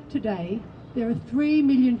Australia today, there are 3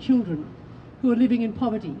 million children who are living in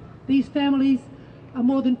poverty. These families are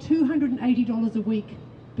more than $280 a week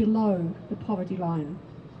below the poverty line.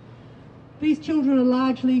 These children are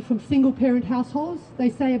largely from single-parent households. They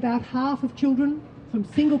say about half of children from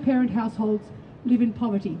single-parent households live in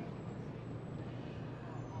poverty.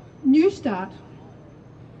 New Start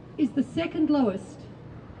is the second lowest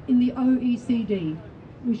in the OECD.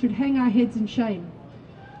 We should hang our heads in shame.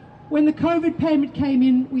 When the COVID payment came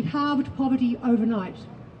in, we halved poverty overnight.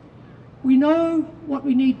 We know what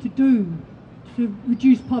we need to do to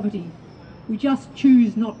reduce poverty. We just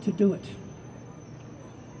choose not to do it.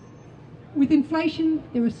 With inflation,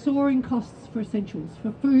 there are soaring costs for essentials,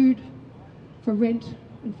 for food, for rent,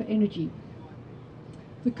 and for energy.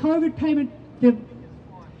 The COVID payment,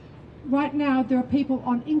 right now there are people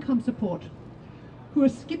on income support who are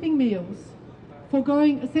skipping meals,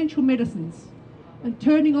 foregoing essential medicines, and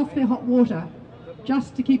turning off their hot water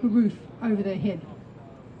just to keep a roof over their head.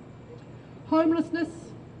 Homelessness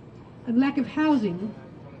and lack of housing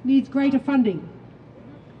needs greater funding.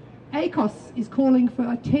 AUKUS is calling for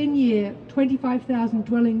a 10-year, 25,000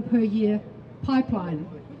 dwelling per year pipeline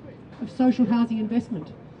of social housing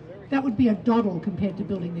investment. That would be a doddle compared to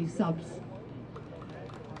building these subs.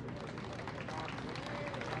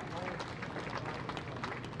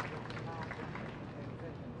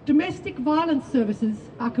 Domestic violence services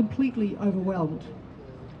are completely overwhelmed.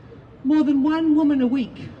 More than 1 woman a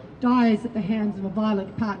week dies at the hands of a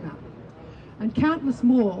violent partner, and countless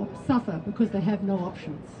more suffer because they have no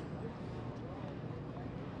options.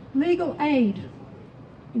 Legal aid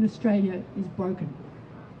in Australia is broken.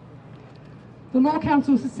 The Law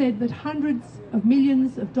Council has said that hundreds of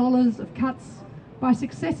millions of dollars of cuts by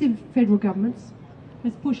successive federal governments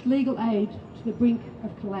has pushed legal aid to the brink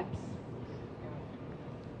of collapse.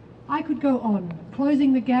 I could go on.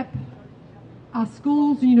 Closing the gap, our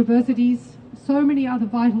schools and universities, so many other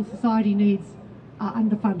vital society needs are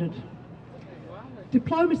underfunded.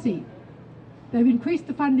 Diplomacy. They've increased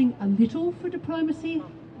the funding a little for diplomacy,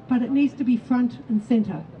 but it needs to be front and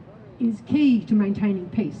centre. It is key to maintaining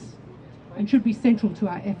peace and should be central to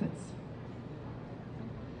our efforts.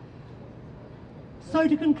 So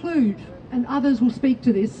to conclude, and others will speak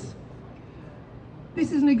to this,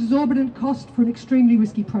 this is an exorbitant cost for an extremely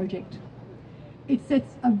risky project. It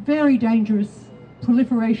sets a very dangerous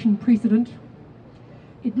proliferation precedent.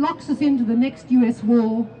 It locks us into the next US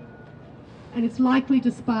war, and it's likely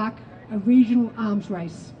to spark a regional arms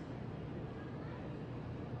race.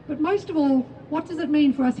 But most of all, what does it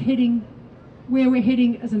mean for us heading where we're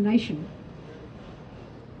heading as a nation?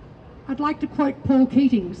 I'd like to quote Paul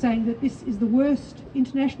Keating saying that this is the worst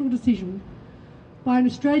international decision by an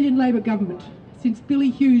Australian Labor government since Billy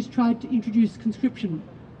Hughes tried to introduce conscription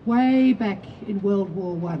way back in World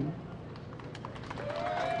War I.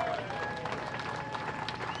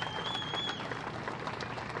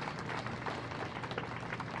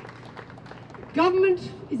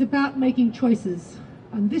 Government is about making choices,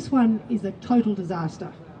 and this one is a total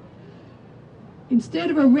disaster. Instead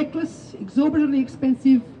of a reckless, exorbitantly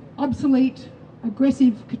expensive, obsolete,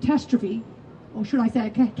 aggressive catastrophe, or should I say a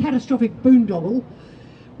catastrophic boondoggle,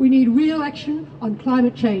 we need real action on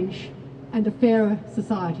climate change and a fairer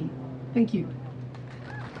society. Thank you.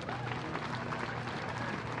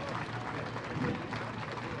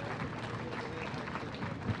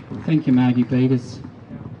 Thank you, Margret Beavis.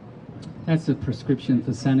 That's a prescription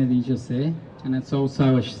for sanity just there, and it's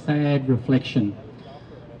also a sad reflection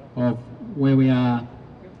of where we are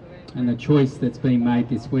and the choice that's been made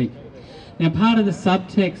this week. Now, part of the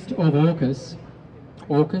subtext of AUKUS,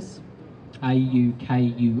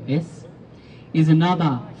 AUKUS, is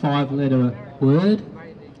another 5-letter word,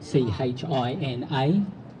 CHINA.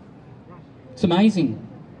 It's amazing.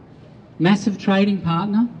 Massive trading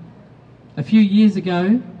partner. A few years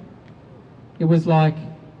ago, it was like,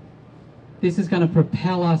 this is going to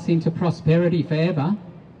propel us into prosperity forever.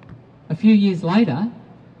 A few years later,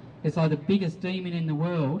 it's like the biggest demon in the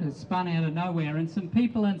world has spun out of nowhere, and some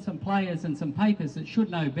people and some players and some papers that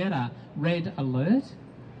should know better, red alert,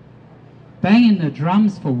 banging the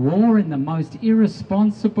drums for war in the most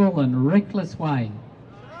irresponsible and reckless way.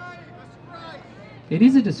 It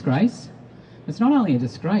is a disgrace. It's not only a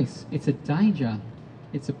disgrace, it's a danger.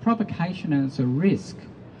 It's a provocation and it's a risk.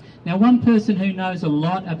 Now, one person who knows a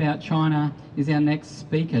lot about China is our next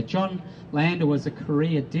speaker. John Landis was a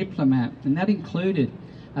career diplomat, and that included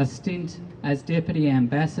a stint as Deputy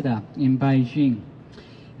Ambassador in Beijing.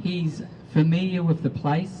 He's familiar with the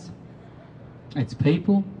place, its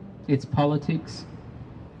people, its politics.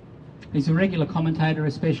 He's a regular commentator,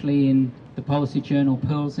 especially in the policy journal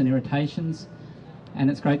Pearls and Irritations, and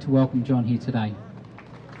it's great to welcome John here today.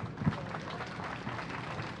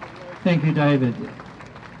 Thank you, David.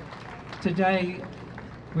 Today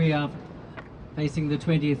we are facing the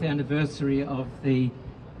 20th anniversary of the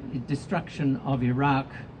destruction of Iraq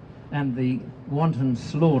and the wanton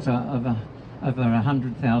slaughter of over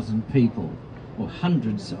 100,000 people, or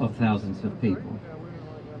hundreds of thousands of people.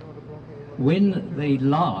 When the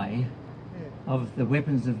lie of the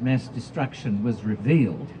weapons of mass destruction was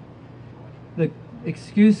revealed, the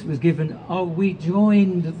excuse was given, oh, we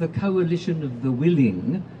joined the coalition of the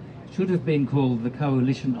willing, should have been called the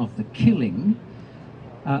coalition of the killing,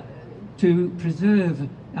 to preserve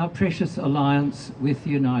our precious alliance with the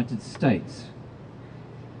United States.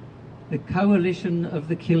 The coalition of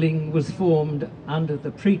the killing was formed under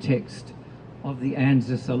the pretext of the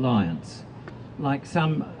ANZUS alliance. Like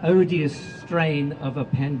some odious strain of a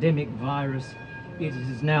pandemic virus, it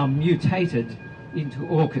is now mutated into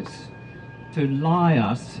AUKUS to lie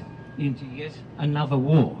us into yet another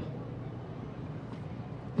war.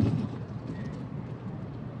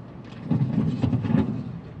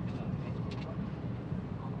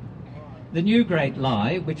 The new great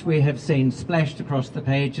lie, which we have seen splashed across the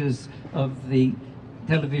pages of the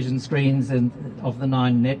television screens and of the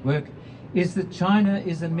Nine network, is that China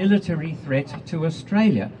is a military threat to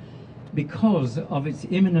Australia because of its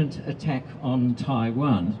imminent attack on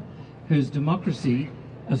Taiwan, whose democracy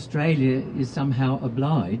Australia is somehow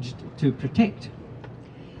obliged to protect.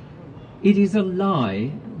 It is a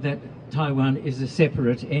lie that Taiwan is a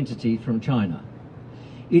separate entity from China.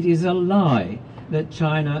 It is a lie that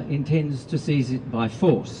China intends to seize it by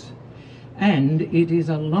force. And it is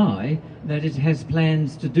a lie that it has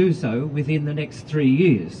plans to do so within the next 3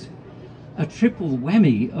 years. A triple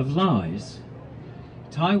whammy of lies.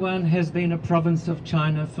 Taiwan has been a province of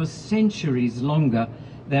China for centuries longer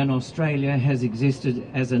than Australia has existed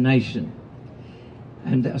as a nation.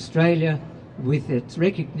 And Australia, with its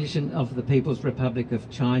recognition of the People's Republic of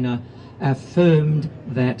China, affirmed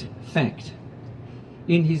that fact.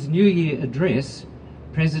 In his New Year address,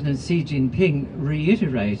 President Xi Jinping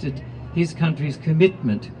reiterated his country's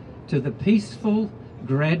commitment to the peaceful,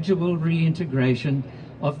 gradual reintegration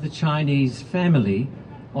of the Chinese family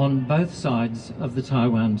on both sides of the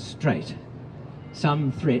Taiwan Strait.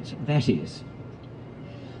 Some threat, that is.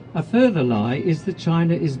 A further lie is that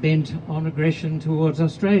China is bent on aggression towards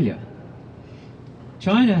Australia.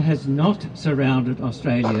 China has not surrounded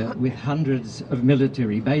Australia with hundreds of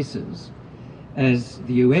military bases, as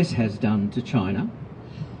the US has done to China.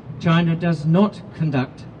 China does not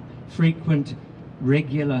conduct frequent,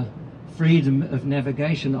 regular freedom of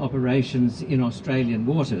navigation operations in Australian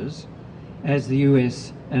waters, as the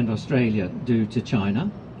US and Australia do to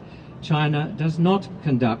China. China does not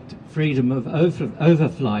conduct freedom of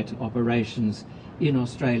overflight operations in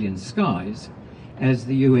Australian skies, as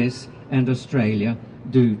the US and Australia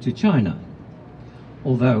do to China.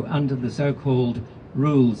 Although under the so-called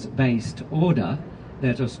rules-based order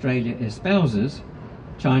that Australia espouses,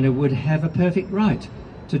 China would have a perfect right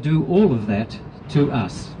to do all of that to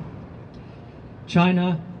us.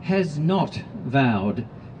 China has not vowed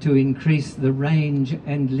to increase the range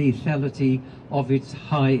and lethality of its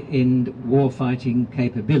high-end warfighting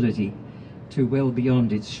capability to well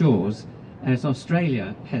beyond its shores, as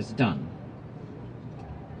Australia has done.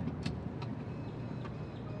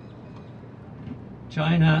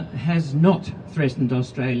 China has not threatened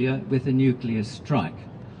Australia with a nuclear strike,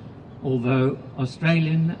 although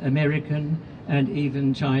Australian, American, and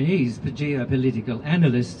even Chinese geopolitical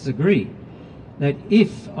analysts agree that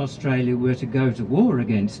if Australia were to go to war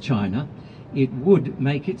against China, it would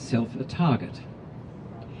make itself a target.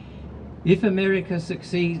 If America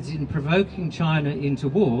succeeds in provoking China into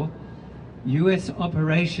war, US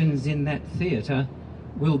operations in that theatre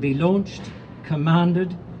will be launched,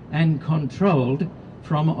 commanded, and controlled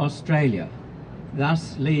from Australia,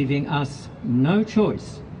 thus leaving us no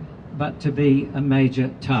choice but to be a major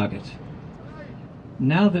target.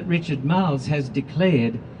 Now that Richard Marles has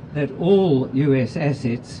declared that all US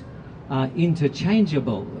assets are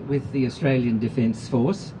interchangeable with the Australian Defence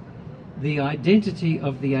Force, the identity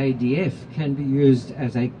of the ADF can be used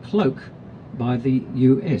as a cloak by the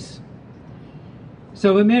US.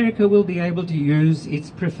 So America will be able to use its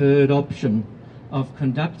preferred option of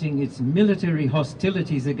conducting its military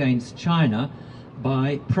hostilities against China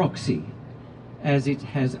by proxy, as it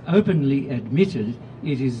has openly admitted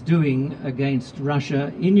it is doing against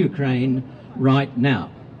Russia in Ukraine right now.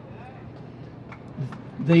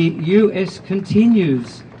 The US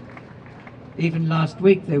continues. Even last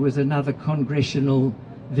week there was another congressional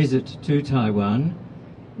visit to Taiwan.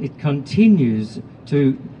 It continues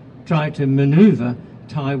to try to maneuver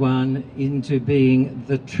Taiwan into being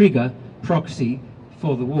the trigger proxy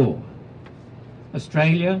for the war.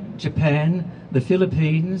 Australia, Japan, the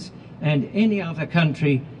Philippines, and any other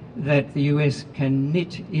country that the US can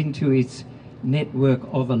knit into its network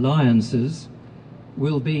of alliances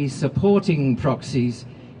will be supporting proxies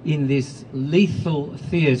in this lethal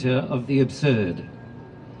theatre of the absurd.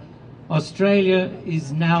 Australia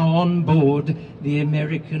is now on board the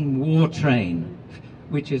American war train,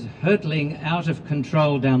 which is hurtling out of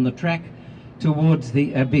control down the track towards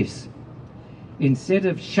the abyss. Instead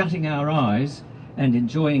of shutting our eyes and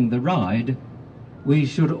enjoying the ride, we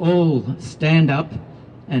should all stand up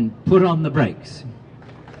and put on the brakes.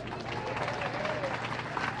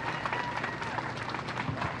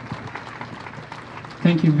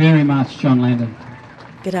 Thank you very much, John Landon.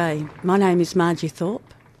 G'day, my name is Margie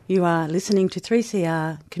Thorpe. You are listening to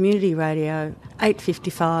 3CR Community Radio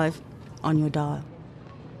 855 on your dial.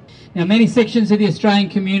 Now, many sections of the Australian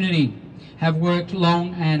community have worked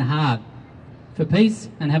long and hard for peace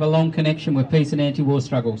and have a long connection with peace and anti-war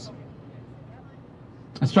struggles.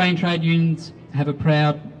 Australian trade unions have a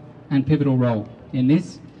proud and pivotal role in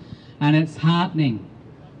this, and it's heartening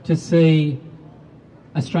to see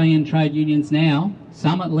Australian trade unions now,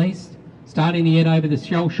 some at least, starting to get over the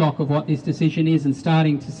shell shock of what this decision is and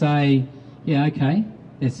starting to say, yeah, okay,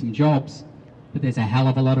 there's some jobs, but there's a hell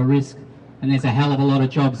of a lot of risk and there's a hell of a lot of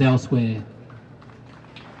jobs elsewhere.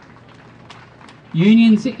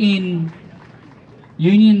 Unions in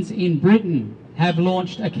Britain have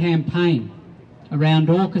launched a campaign around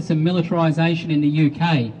AUKUS and militarisation in the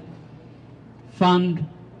UK. Fund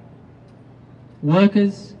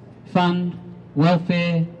workers, fund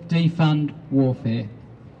welfare, defund warfare.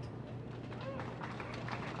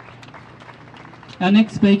 Our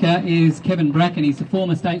next speaker is Kevin Bracken. He's the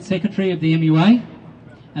former State Secretary of the MUA,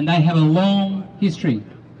 and they have a long history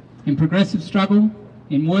in progressive struggle,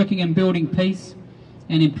 in working and building peace,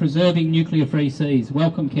 and in preserving nuclear-free seas.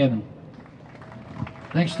 Welcome, Kevin.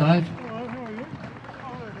 Thanks, Dave.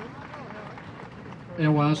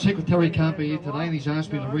 Our Secretary can't be here today, and he's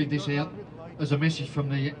asked me to read this out as a message from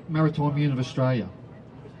the Maritime Union of Australia.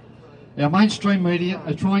 Our mainstream media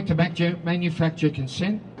are trying to manufacture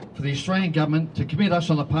consent for the Australian government to commit us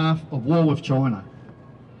on the path of war with China.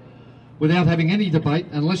 Without having any debate,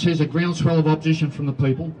 unless there's a groundswell of opposition from the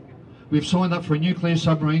people, we've signed up for nuclear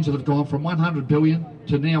submarines that have gone from $100 billion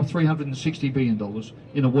to now $360 billion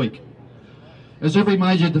in a week. As every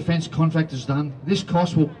major defence contract has done, this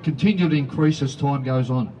cost will continue to increase as time goes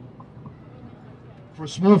on. For a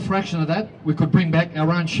small fraction of that, we could bring back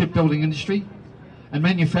our own shipbuilding industry and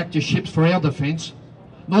manufacture ships for our defence,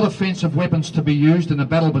 not offensive weapons to be used in a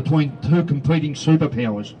battle between two competing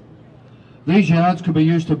superpowers. These yards could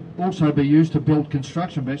also be used to build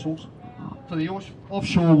construction vessels for the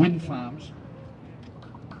offshore wind farms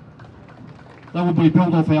that will be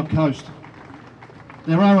built off our coast.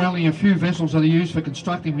 There are only a few vessels that are used for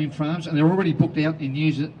constructing wind farms, and they're already booked out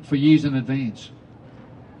for years in advance.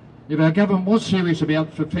 If our government was serious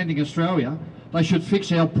about defending Australia, they should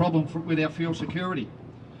fix our problem with our fuel security.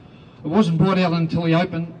 It wasn't brought out until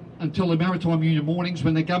the Maritime Union mornings,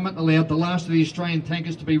 when the government allowed the last of the Australian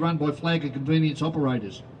tankers to be run by flag and convenience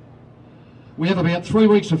operators. We have about 3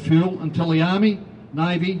 weeks of fuel until the Army,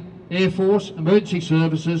 Navy, Air Force, emergency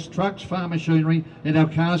services, trucks, farm machinery and our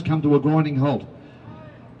cars come to a grinding halt.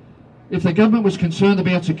 If the government was concerned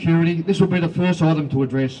about security, this would be the first item to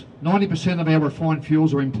address. 90% of our refined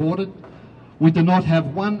fuels are imported. We do not have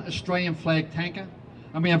one Australian flag tanker,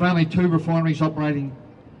 and we have only 2 refineries operating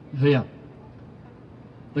here.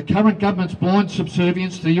 The current government's blind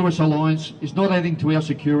subservience to the US alliance is not adding to our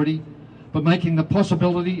security, but making the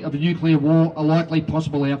possibility of a nuclear war a likely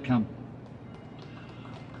possible outcome.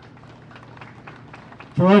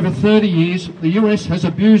 For over 30 years, the US has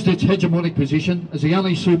abused its hegemonic position as the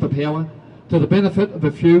only superpower to the benefit of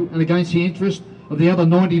a few and against the interest of the other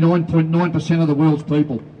 99.9% of the world's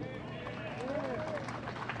people.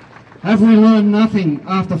 Have we learned nothing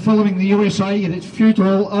after following the USA in its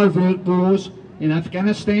futile overt wars in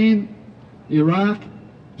Afghanistan, Iraq,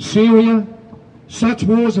 Syria? Such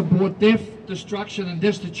wars have brought death, destruction and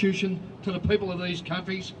destitution to the people of these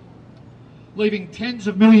countries, leaving tens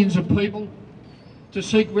of millions of people to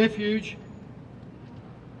seek refuge,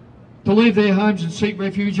 to leave their homes and seek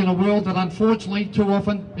refuge in a world that unfortunately too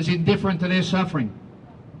often is indifferent to their suffering.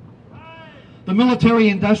 The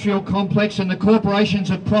military-industrial complex and the corporations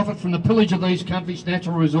that profit from the pillage of these countries'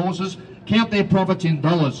 natural resources count their profits in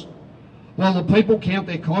dollars, while the people count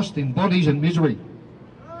their cost in bodies and misery.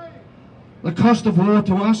 The cost of war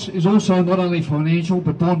to us is also not only financial,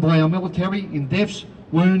 but borne by our military in deaths,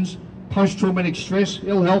 wounds, post-traumatic stress,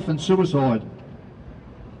 ill health and suicide.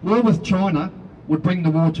 War with China would bring the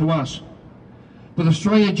war to us. With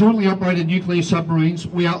Australia jointly operated nuclear submarines,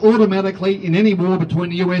 we are automatically in any war between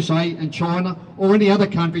the USA and China or any other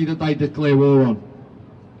country that they declare war on.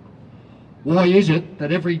 Why is it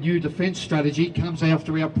that every new defence strategy comes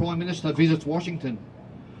after our Prime Minister visits Washington?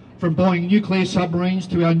 From buying nuclear submarines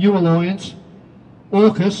to our new alliance,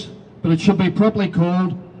 AUKUS, but it should be properly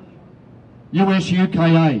called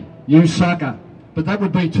US-UKA, you sucker. But that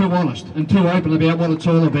would be too honest and too open about what it's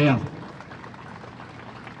all about.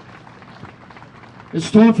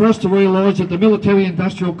 It's time for us to realise that the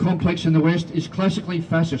military-industrial complex in the West is classically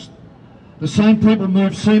fascist. The same people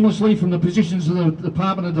move seamlessly from the positions of the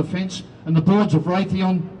Department of Defence and the boards of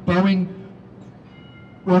Raytheon, Boeing,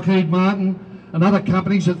 Lockheed Martin and other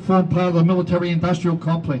companies that form part of the military-industrial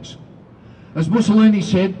complex. As Mussolini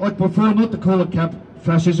said, I prefer not to call it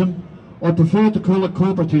fascism, I prefer to call it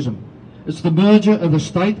corporatism. It's the merger of the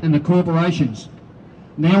state and the corporations.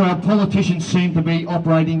 Now our politicians seem to be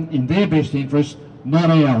operating in their best interest,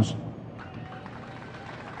 not ours.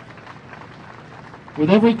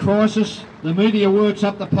 With every crisis, the media works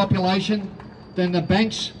up the population, then the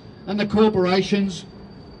banks and the corporations,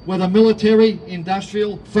 whether military,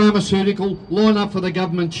 industrial, pharmaceutical, line up for the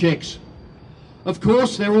government checks. Of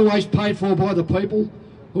course, they're always paid for by the people,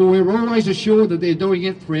 who we're always assured that they're doing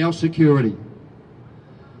it for our security.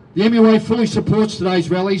 The MUA fully supports today's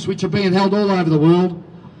rallies, which are being held all over the world,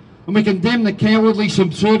 and we condemn the cowardly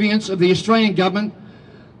subservience of the Australian government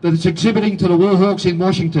that it's exhibiting to the war hawks in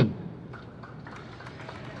Washington.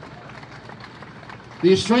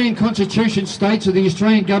 The Australian Constitution states that the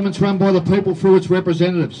Australian government's run by the people through its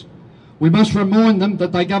representatives. We must remind them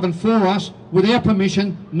that they govern for us, with our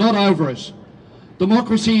permission, not over us.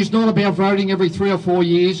 Democracy is not about voting every 3 or 4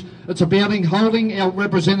 years, it's about holding our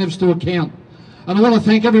representatives to account. And I want to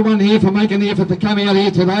thank everyone here for making the effort to come out here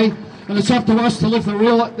today, and it's up to us to lift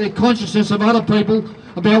the consciousness of other people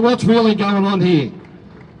about what's really going on here.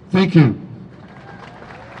 Thank you.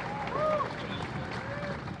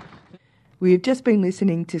 We have just been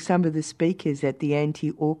listening to some of the speakers at the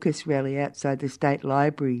anti-AUKUS rally outside the State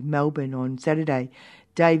Library, Melbourne, on Saturday,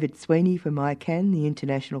 David Sweeney from ICAN, the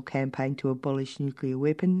International Campaign to Abolish Nuclear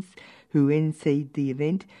Weapons, who emceed the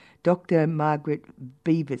event, Dr. Margret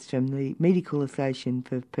Beavis from the Medical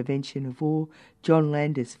Associationfor Preventionof War, John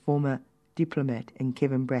Landis, former diplomat, and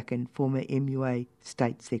Kevin Bracken, former MUA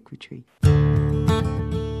State Secretary.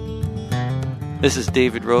 This is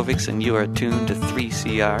David Rovics, and you are tuned to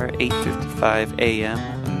 3CR 8:55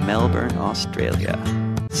 AM, Melbourne, Australia.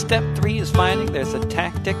 Step 3 is finding there's a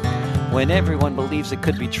tactic when everyone believes it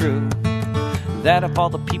could be true. That if all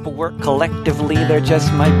the people work collectively, there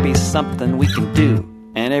just might be something we can do,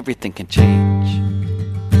 and everything can change.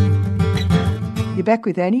 You're back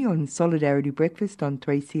with Annie on Solidarity Breakfast on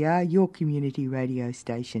 3CR, your community radio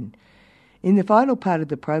station. In the final part of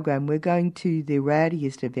the program, we're going to the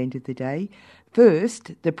rowdiest event of the day.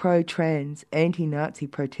 First, the pro-trans, anti-Nazi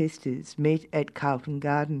protesters met at Carlton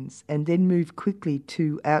Gardens and then moved quickly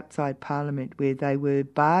to outside Parliament, where they were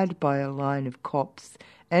barred by a line of cops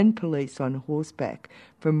and police on horseback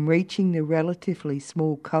from reaching the relatively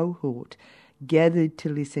small cohort gathered to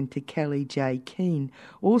listen to Kelly-Jay Keen,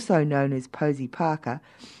 also known as Posie Parker,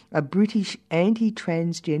 a British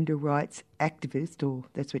anti-transgender rights activist, or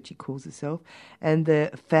that's what she calls herself, and the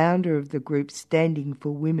founder of the group Standing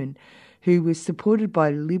for Women, who was supported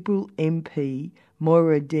by Liberal MP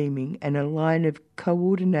Moira Deeming and a line of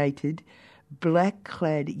coordinated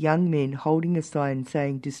black-clad young men holding a sign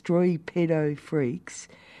saying "Destroy pedo freaks,"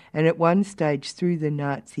 and at one stage threw the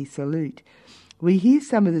Nazi salute. We hear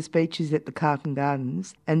some of the speeches at the Carlton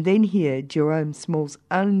Gardens and then hear Jerome Small's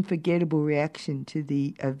unforgettable reaction to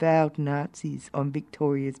the avowed Nazis on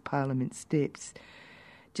Victoria's Parliament steps.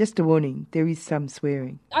 Just a warning, there is some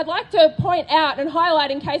swearing. I'd like to point out and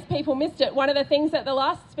highlight, in case people missed it, one of the things that the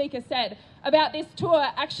last speaker said about this tour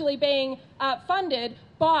actually being funded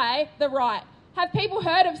by the right. Have people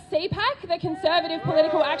heard of CPAC, the Conservative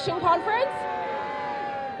Political Action Conference?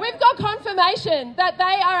 We've got confirmation that they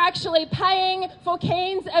are actually paying for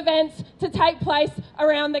Keen's events to take place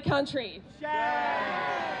around the country.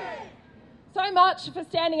 So much for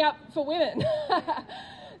standing up for women.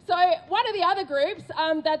 So one of the other groups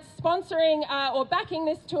that's sponsoring or backing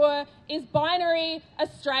this tour is Binary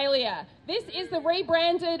Australia. This is the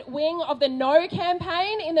rebranded wing of the No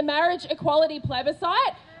campaign in the marriage equality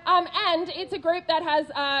plebiscite. And it's a group that has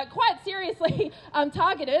quite seriously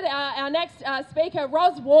targeted our next speaker,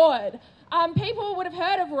 Ros Ward. People would have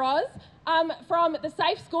heard of Ros from the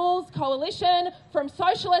Safe Schools Coalition, from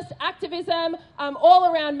socialist activism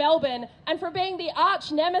all around Melbourne, and from being the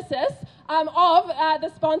arch nemesis of the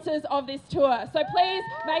sponsors of this tour. So please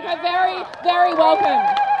make her very, very welcome.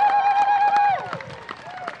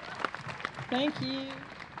 Thank you.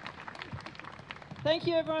 Thank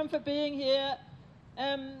you, everyone, for being here.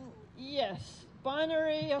 Yes,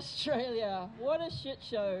 Binary Australia. What a shit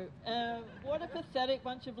show. What a pathetic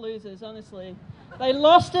bunch of losers, honestly. They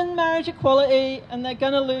lost in marriage equality and they're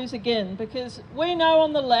going to lose again, because we know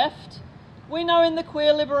on the left, we know in the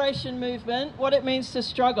queer liberation movement what it means to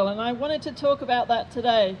struggle, and I wanted to talk about that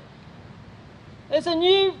today. There's a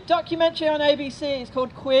new documentary on ABC, it's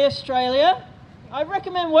called Queer Australia. I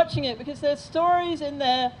recommend watching it because there's stories in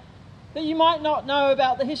there that you might not know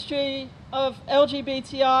about the history of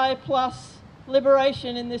LGBTI plus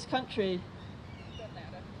liberation in this country.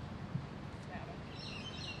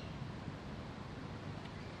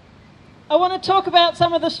 I want to talk about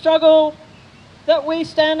some of the struggle that we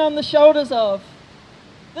stand on the shoulders of.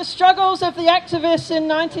 The struggles of the activists in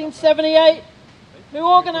 1978 who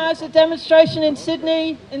organised a demonstration in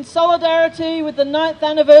Sydney in solidarity with the 9th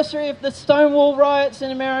anniversary of the Stonewall riots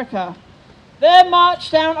in America. Their march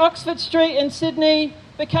down Oxford Street in Sydney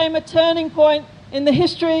became a turning point in the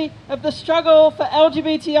history of the struggle for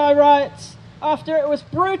LGBTI rights after it was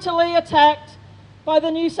brutally attacked by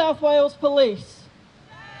the New South Wales police.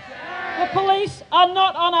 The police are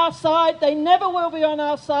not on our side. They never will be on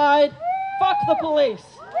our side. Fuck the police.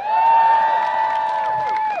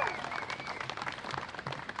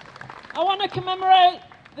 I want to commemorate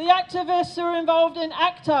the activists who were involved in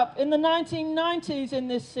ACT UP in the 1990s in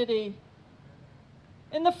this city,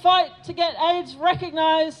 in the fight to get AIDS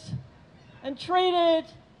recognised and treated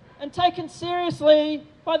and taken seriously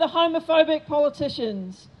by the homophobic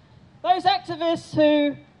politicians. Those activists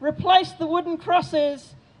who replaced the wooden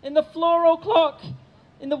crosses in the floral clock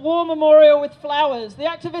in the War Memorial with flowers. The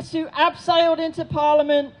activists who abseiled into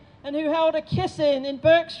Parliament and who held a kiss-in in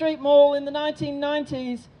Burke Street Mall in the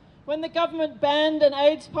 1990s when the government banned an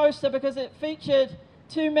AIDS poster because it featured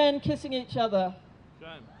two men kissing each other.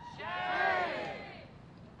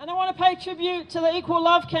 And I want to pay tribute to the Equal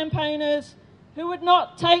Love campaigners who would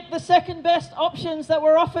not take the second best options that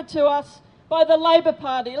were offered to us by the Labor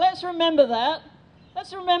Party. Let's remember that.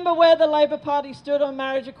 Let's remember where the Labor Party stood on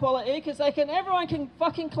marriage equality, because everyone can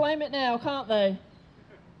fucking claim it now, can't they?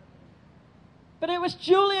 But it was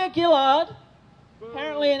Julia Gillard,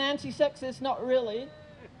 apparently an anti-sexist, not really.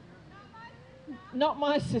 Not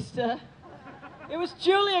my sister. It was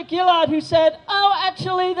Julia Gillard who said, oh,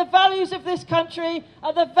 actually, the values of this country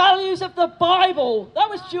are the values of the Bible. That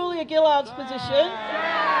was Julia Gillard's position.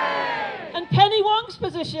 And Penny Wong's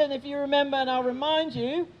position, if you remember, and I'll remind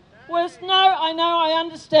you, was, no, I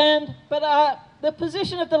understand, but the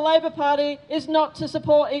position of the Labor Party is not to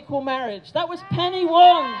support equal marriage. That was Penny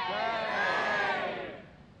Wong.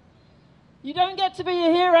 You don't get to be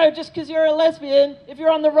a hero just because you're a lesbian if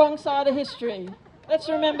you're on the wrong side of history. Let's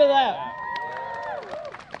remember that.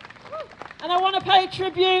 And I want to pay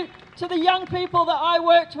tribute to the young people that I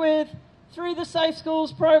worked with through the Safe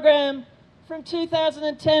Schools program from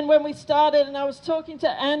 2010 when we started, and I was talking to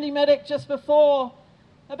Andy Medic just before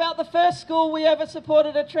about the first school we ever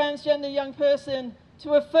supported a transgender young person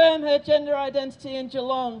to affirm her gender identity in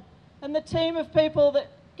Geelong, and the team of people that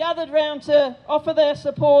gathered round to offer their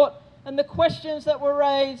support and the questions that were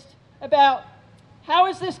raised about how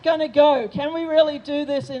is this going to go? Can we really do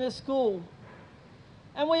this in a school?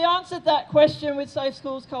 And we answered that question with Safe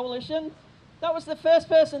Schools Coalition. That was the first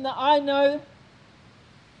person that I know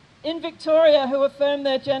in Victoria who affirmed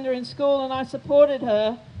their gender in school, and I supported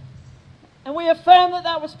her. And we affirmed that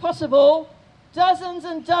that was possible dozens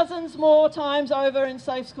and dozens more times over in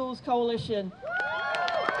Safe Schools Coalition.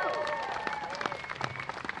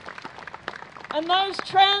 And those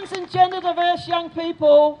trans and gender diverse young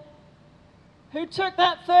people who took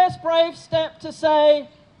that first brave step to say,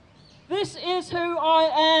 this is who I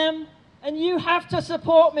am and you have to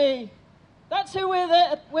support me. That's who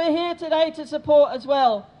we're here today to support as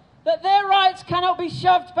well. That their rights cannot be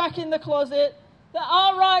shoved back in the closet, that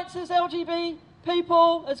our rights as LGBT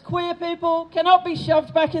people, as queer people, cannot be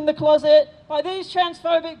shoved back in the closet by these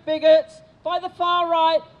transphobic bigots, by the far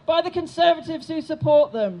right, by the conservatives who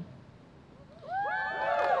support them.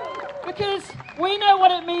 Because we know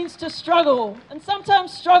what it means to struggle, and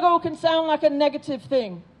sometimes struggle can sound like a negative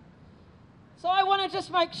thing. So I want to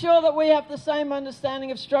just make sure that we have the same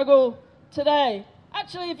understanding of struggle today.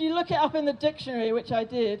 Actually, if you look it up in the dictionary, which I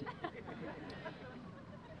did,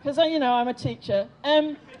 because, I'm a teacher,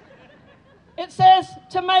 it says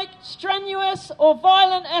to make strenuous or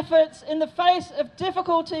violent efforts in the face of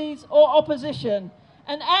difficulties or opposition,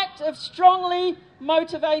 an act of strongly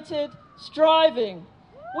motivated striving.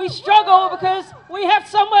 We struggle because we have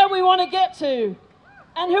somewhere we want to get to.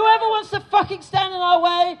 And whoever wants to fucking stand in our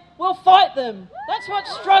way, we'll fight them. That's what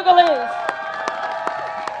struggle is.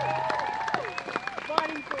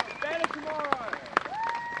 Fighting for a better tomorrow.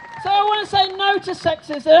 So I want to say no to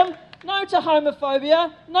sexism, no to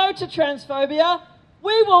homophobia, no to transphobia.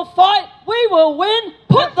 We will fight, we will win.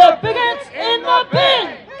 Put the bigots in the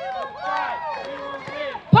bin.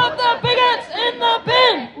 Put the bigots in the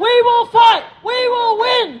bin. We will fight, we will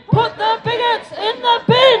win. Put the bigots in the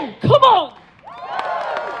bin. Come on.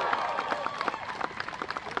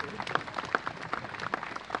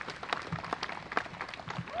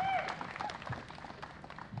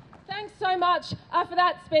 Thanks so much for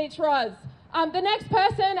that speech, Roz. The next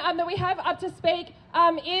person that we have up to speak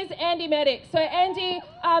is Andy Medic. So Andy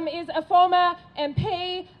is a former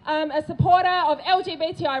MP, a supporter of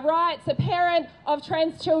LGBTI rights, a parent of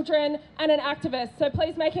trans children, and an activist. So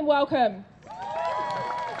please make him welcome.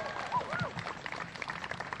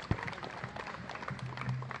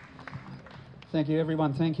 Thank you,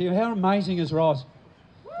 everyone. Thank you. How amazing is Roz?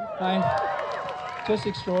 Hey, just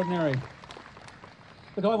extraordinary.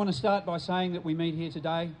 Look, I want to start by saying that we meet here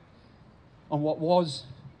today on what was,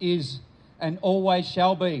 is, and always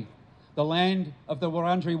shall be the land of the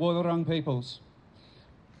Wurundjeri Woi-wurrung peoples.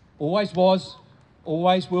 Always was,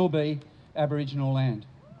 always will be Aboriginal land.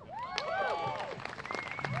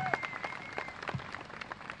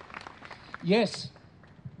 Yes,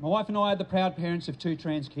 my wife and I are the proud parents of 2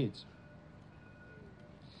 trans kids.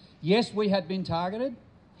 Yes, we had been targeted.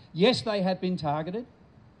 Yes, they had been targeted.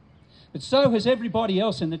 But so has everybody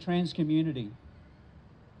else in the trans community.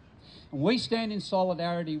 And we stand in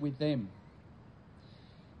solidarity with them.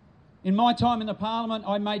 In my time in the Parliament,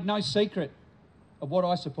 I made no secret of what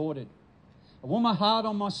I supported. I wore my heart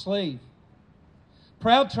on my sleeve.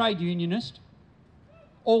 Proud trade unionist,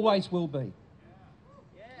 always will be.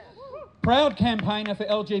 Proud campaigner for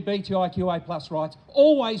LGBTIQA+ rights,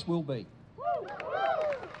 always will be.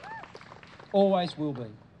 Always will be.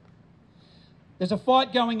 There's a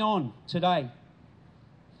fight going on today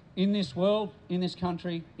in this world, in this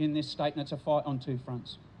country, in this state, and it's a fight on 2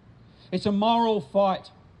 fronts. It's a moral fight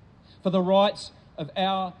for the rights of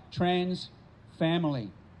our trans family.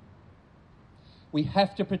 We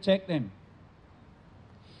have to protect them.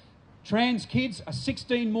 Trans kids are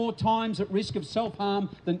 16 more times at risk of self-harm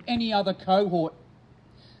than any other cohort.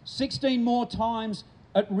 16 more times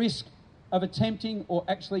at risk of attempting or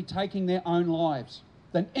actually taking their own lives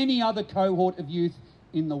than any other cohort of youth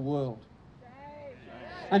in the world.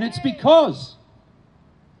 And it's because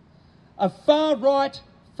of far-right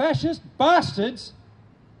fascist bastards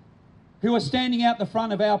who are standing out the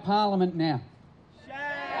front of our parliament now.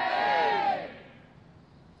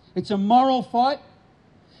 It's a moral fight.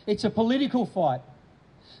 It's a political fight.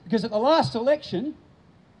 Because at the last election,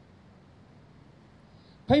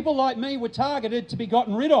 people like me were targeted to be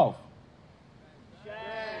gotten rid of.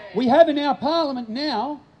 We have in our parliament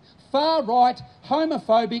now far-right,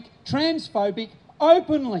 homophobic, transphobic,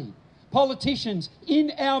 openly politicians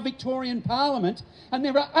in our Victorian Parliament, and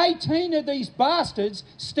there are 18 of these bastards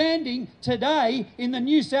standing today in the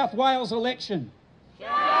New South Wales election.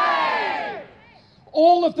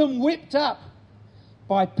 All of them whipped up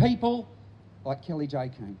by people like Kelly-Jay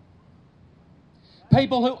Keen.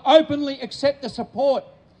 People who openly accept the support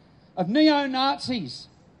of neo-Nazis,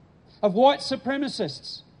 of white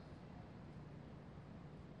supremacists,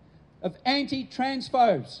 of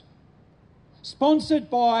anti-transphobes, sponsored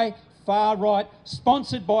by far-right,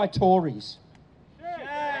 sponsored by Tories.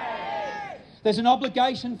 There's an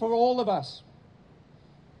obligation for all of us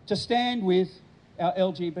to stand with our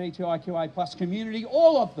LGBTIQA plus community,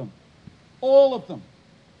 all of them.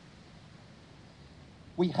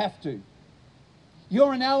 We have to.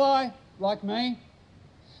 You're an ally like me.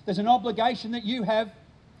 There's an obligation that you have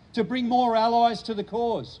to bring more allies to the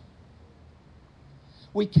cause.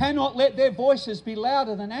 We cannot let their voices be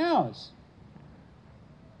louder than ours.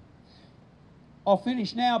 I'll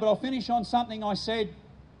finish now, but I'll finish on something I said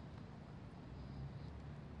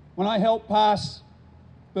when I helped pass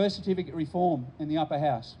birth certificate reform in the upper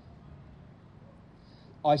house.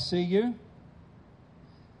 I see you.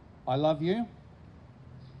 I love you.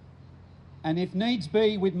 And if needs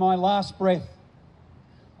be, with my last breath,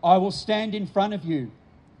 I will stand in front of you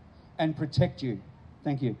and protect you.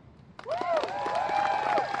 Thank you.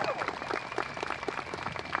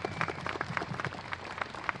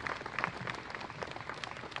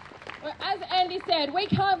 Said, we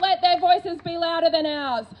can't let their voices be louder than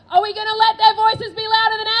ours. Are we going to let their voices be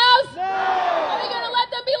louder than ours? No! Are we going to let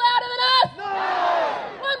them be louder than us? No!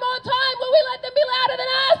 One more time, will we let them be louder than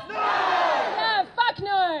us? No! Yeah, fuck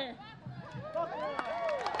no.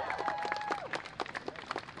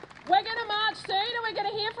 We're going to march soon and we're going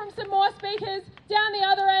to hear from some more speakers down the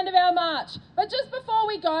other end of our march. But just before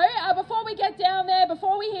we go, before we get down there,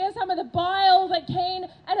 before we hear some of the bile that Keen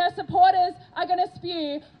and her supporters are going to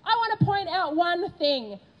spew, I want to point out one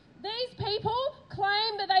thing. These people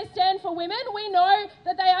claim that they stand for women. We know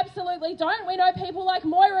that they absolutely don't. We know people like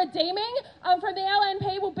Moira Deeming from the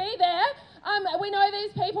LNP will be there. We know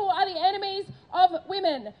these people are the enemies of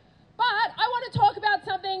women. But I want to talk about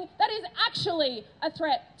something that is actually a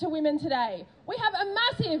threat to women today. We have a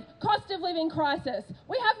massive cost of living crisis.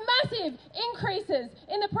 We have massive increases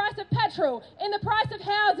in the price of petrol, in the price of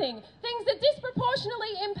housing, things that disproportionately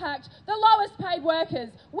impact the lowest paid workers,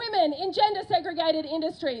 women in gender segregated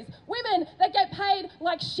industries, women that get paid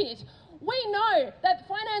like shit. We know that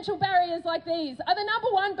financial barriers like these are the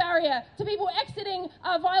number one barrier to people exiting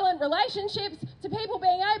violent relationships, to people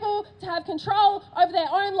being able to have control over their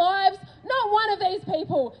own lives. Not one of these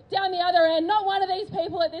people down the other end, not one of these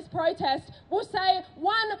people at this protest will say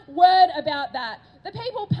one word about that. The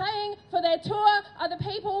people paying for their tour are the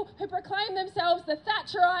people who proclaim themselves the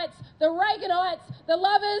Thatcherites, the Reaganites, the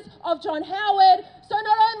lovers of John Howard. So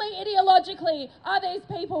not only ideologically are these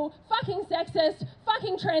people fucking sexist,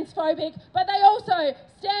 fucking transphobic, but they also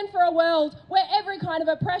stand for a world where every kind of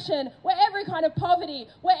oppression, where every kind of poverty,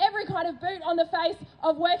 where every kind of boot on the face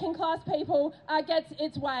of working class people gets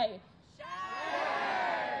its way.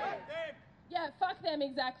 Yeah, fuck them,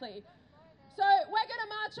 exactly. So we're going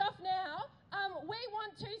to march off now. We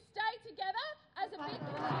want to stay together as a big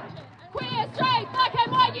contingent. Queer, straight, black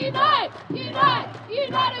and white, unite! Unite!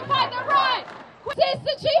 Unite and fight the right! Insists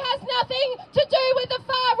that she has nothing to do with the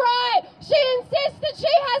far right. She insists that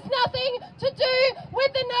she has nothing to do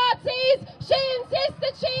with the Nazis. She insists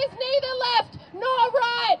that she is neither left nor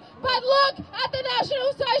right. But look at the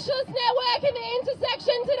National Socialist Network in the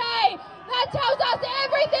intersection today. That tells us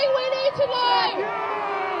everything we need to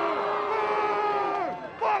know.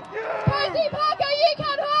 Posie Parker, you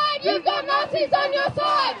can't hide. You've got Nazis on your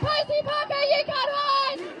side. Posie Parker, you can't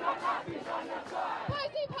hide.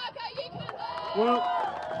 Posie Parker, you can't hide. Well,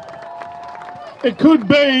 it could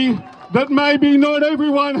be that maybe not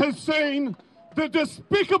everyone has seen the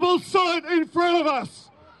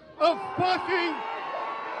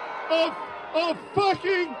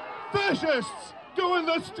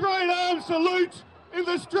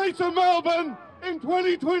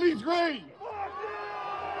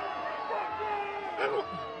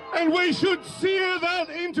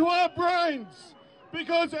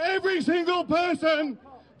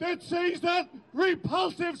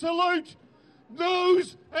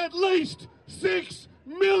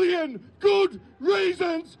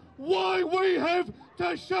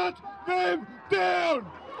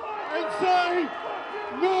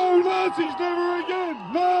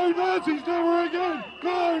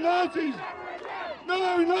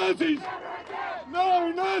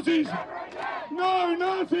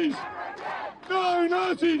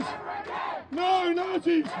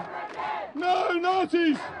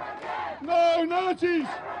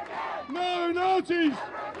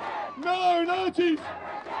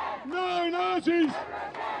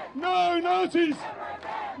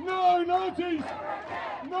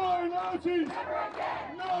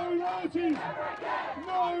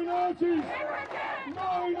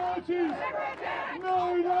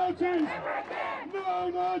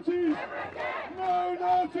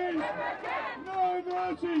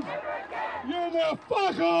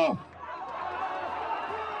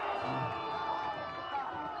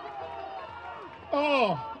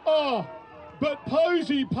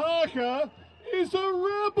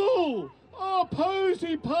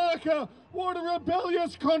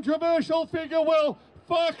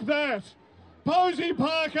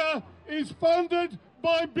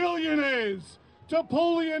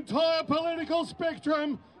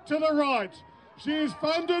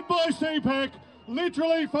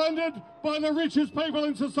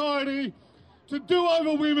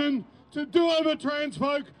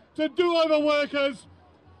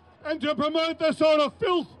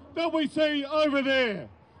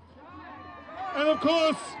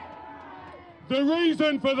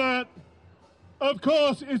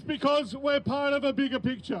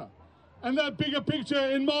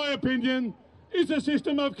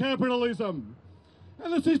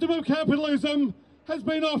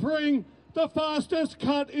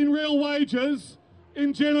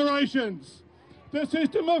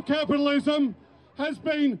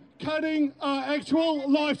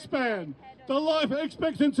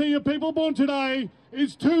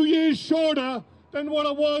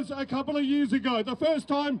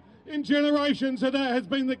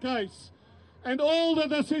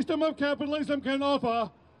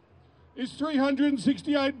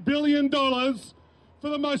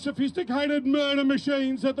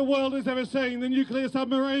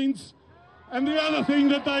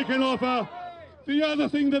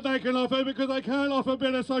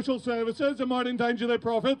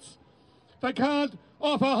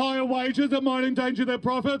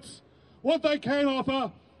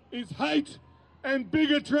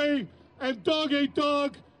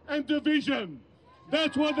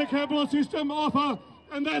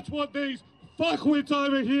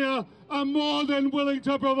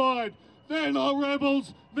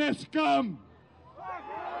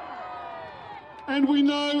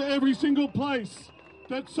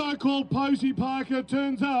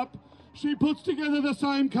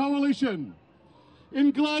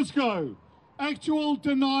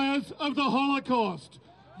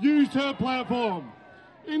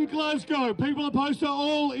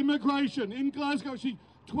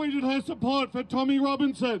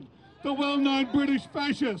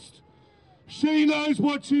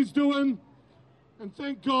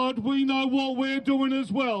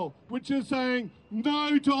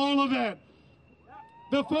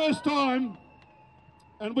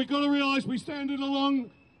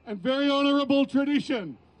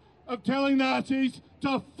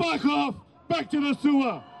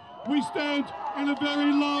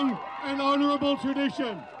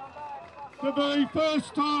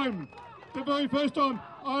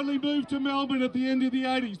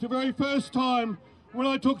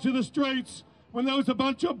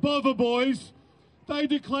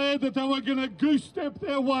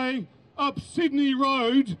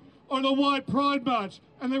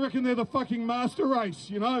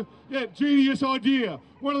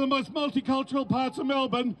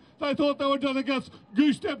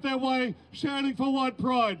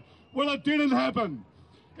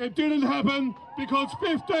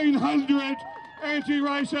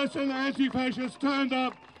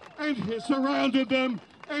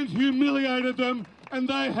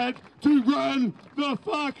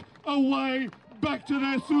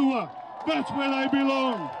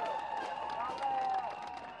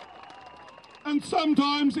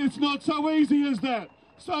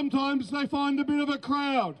Sometimes they find a bit of a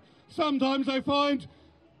crowd. Sometimes they find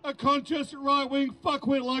a conscious right-wing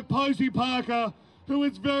fuckwit like Posie Parker, who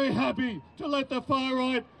is very happy to let the far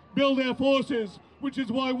right build their forces, which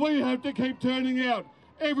is why we have to keep turning out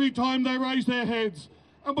every time they raise their heads.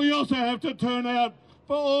 And we also have to turn out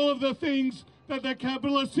for all of the things that the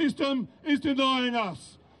capitalist system is denying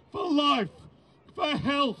us. For life, for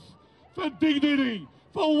health, for dignity,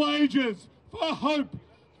 for wages, for hope,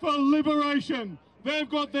 for liberation. They've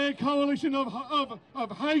got their coalition of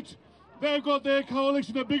hate. They've got their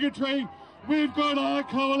coalition of bigotry. We've got our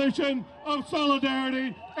coalition of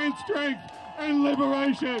solidarity and strength and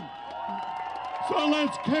liberation. So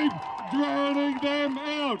let's keep drowning them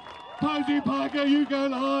out. Posie Parker, you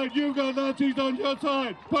can't hide. You've got Nazis on your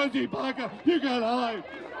side. Posie Parker, you can't hide.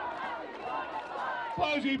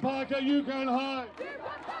 Posie Parker, you can't hide.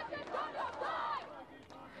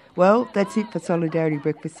 Well, that's it for Solidarity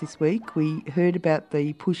Breakfast this week. We heard about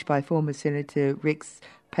the push by former Senator Rex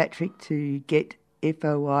Patrick to get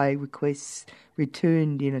FOI requests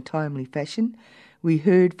returned in a timely fashion. We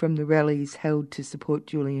heard from the rallies held to support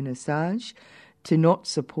Julian Assange, to not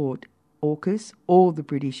support AUKUS or the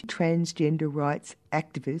British transgender rights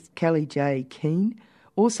activist Kelly-Jay Keen,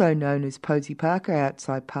 also known as Posie Parker,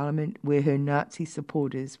 outside Parliament, where her Nazi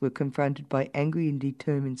supporters were confronted by angry and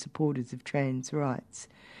determined supporters of trans rights.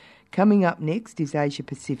 Coming up next is Asia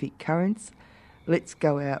Pacific Currents. Let's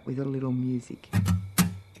go out with a little music.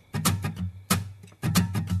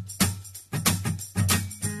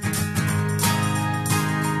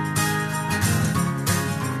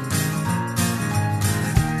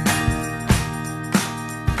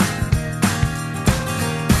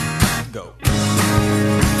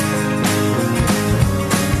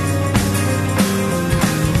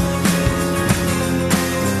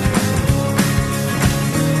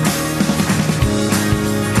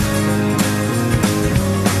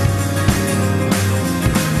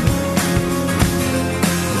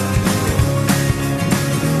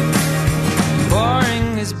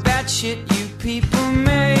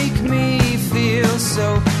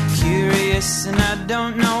 And I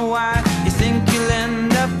don't know why you think you'll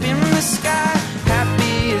end up in the sky,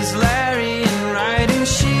 happy as Larry and riding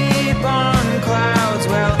sheep on clouds.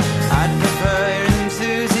 Well, I'd prefer your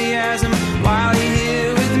enthusiasm while you're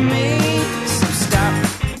here with me. So stop,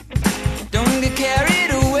 don't get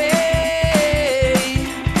carried away,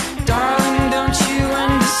 darling. Don't you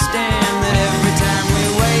understand that every time we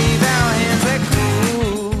wave our hands we're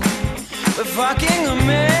cool, we're fucking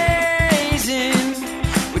amazing.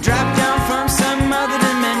 We drop down from some other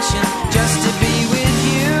dimension just to be with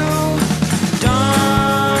you.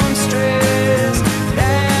 Don't stress,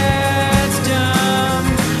 that's dumb.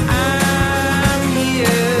 I'm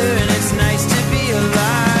here and it's nice to be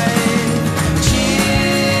alive.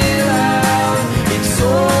 Chill out, it's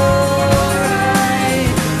alright.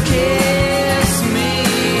 Kiss me,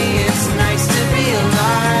 it's nice to be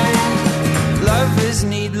alive. Lovers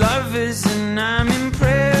need lovers and I'm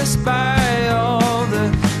impressed by all the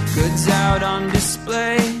goods out on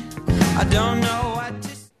display. I don't know what to...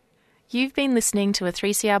 You've been listening to a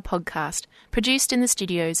 3CR podcast produced in the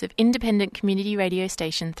studios of independent community radio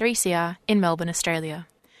station 3CR in Melbourne, Australia.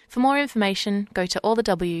 For more information, go to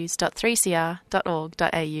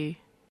allthews.3cr.org.au.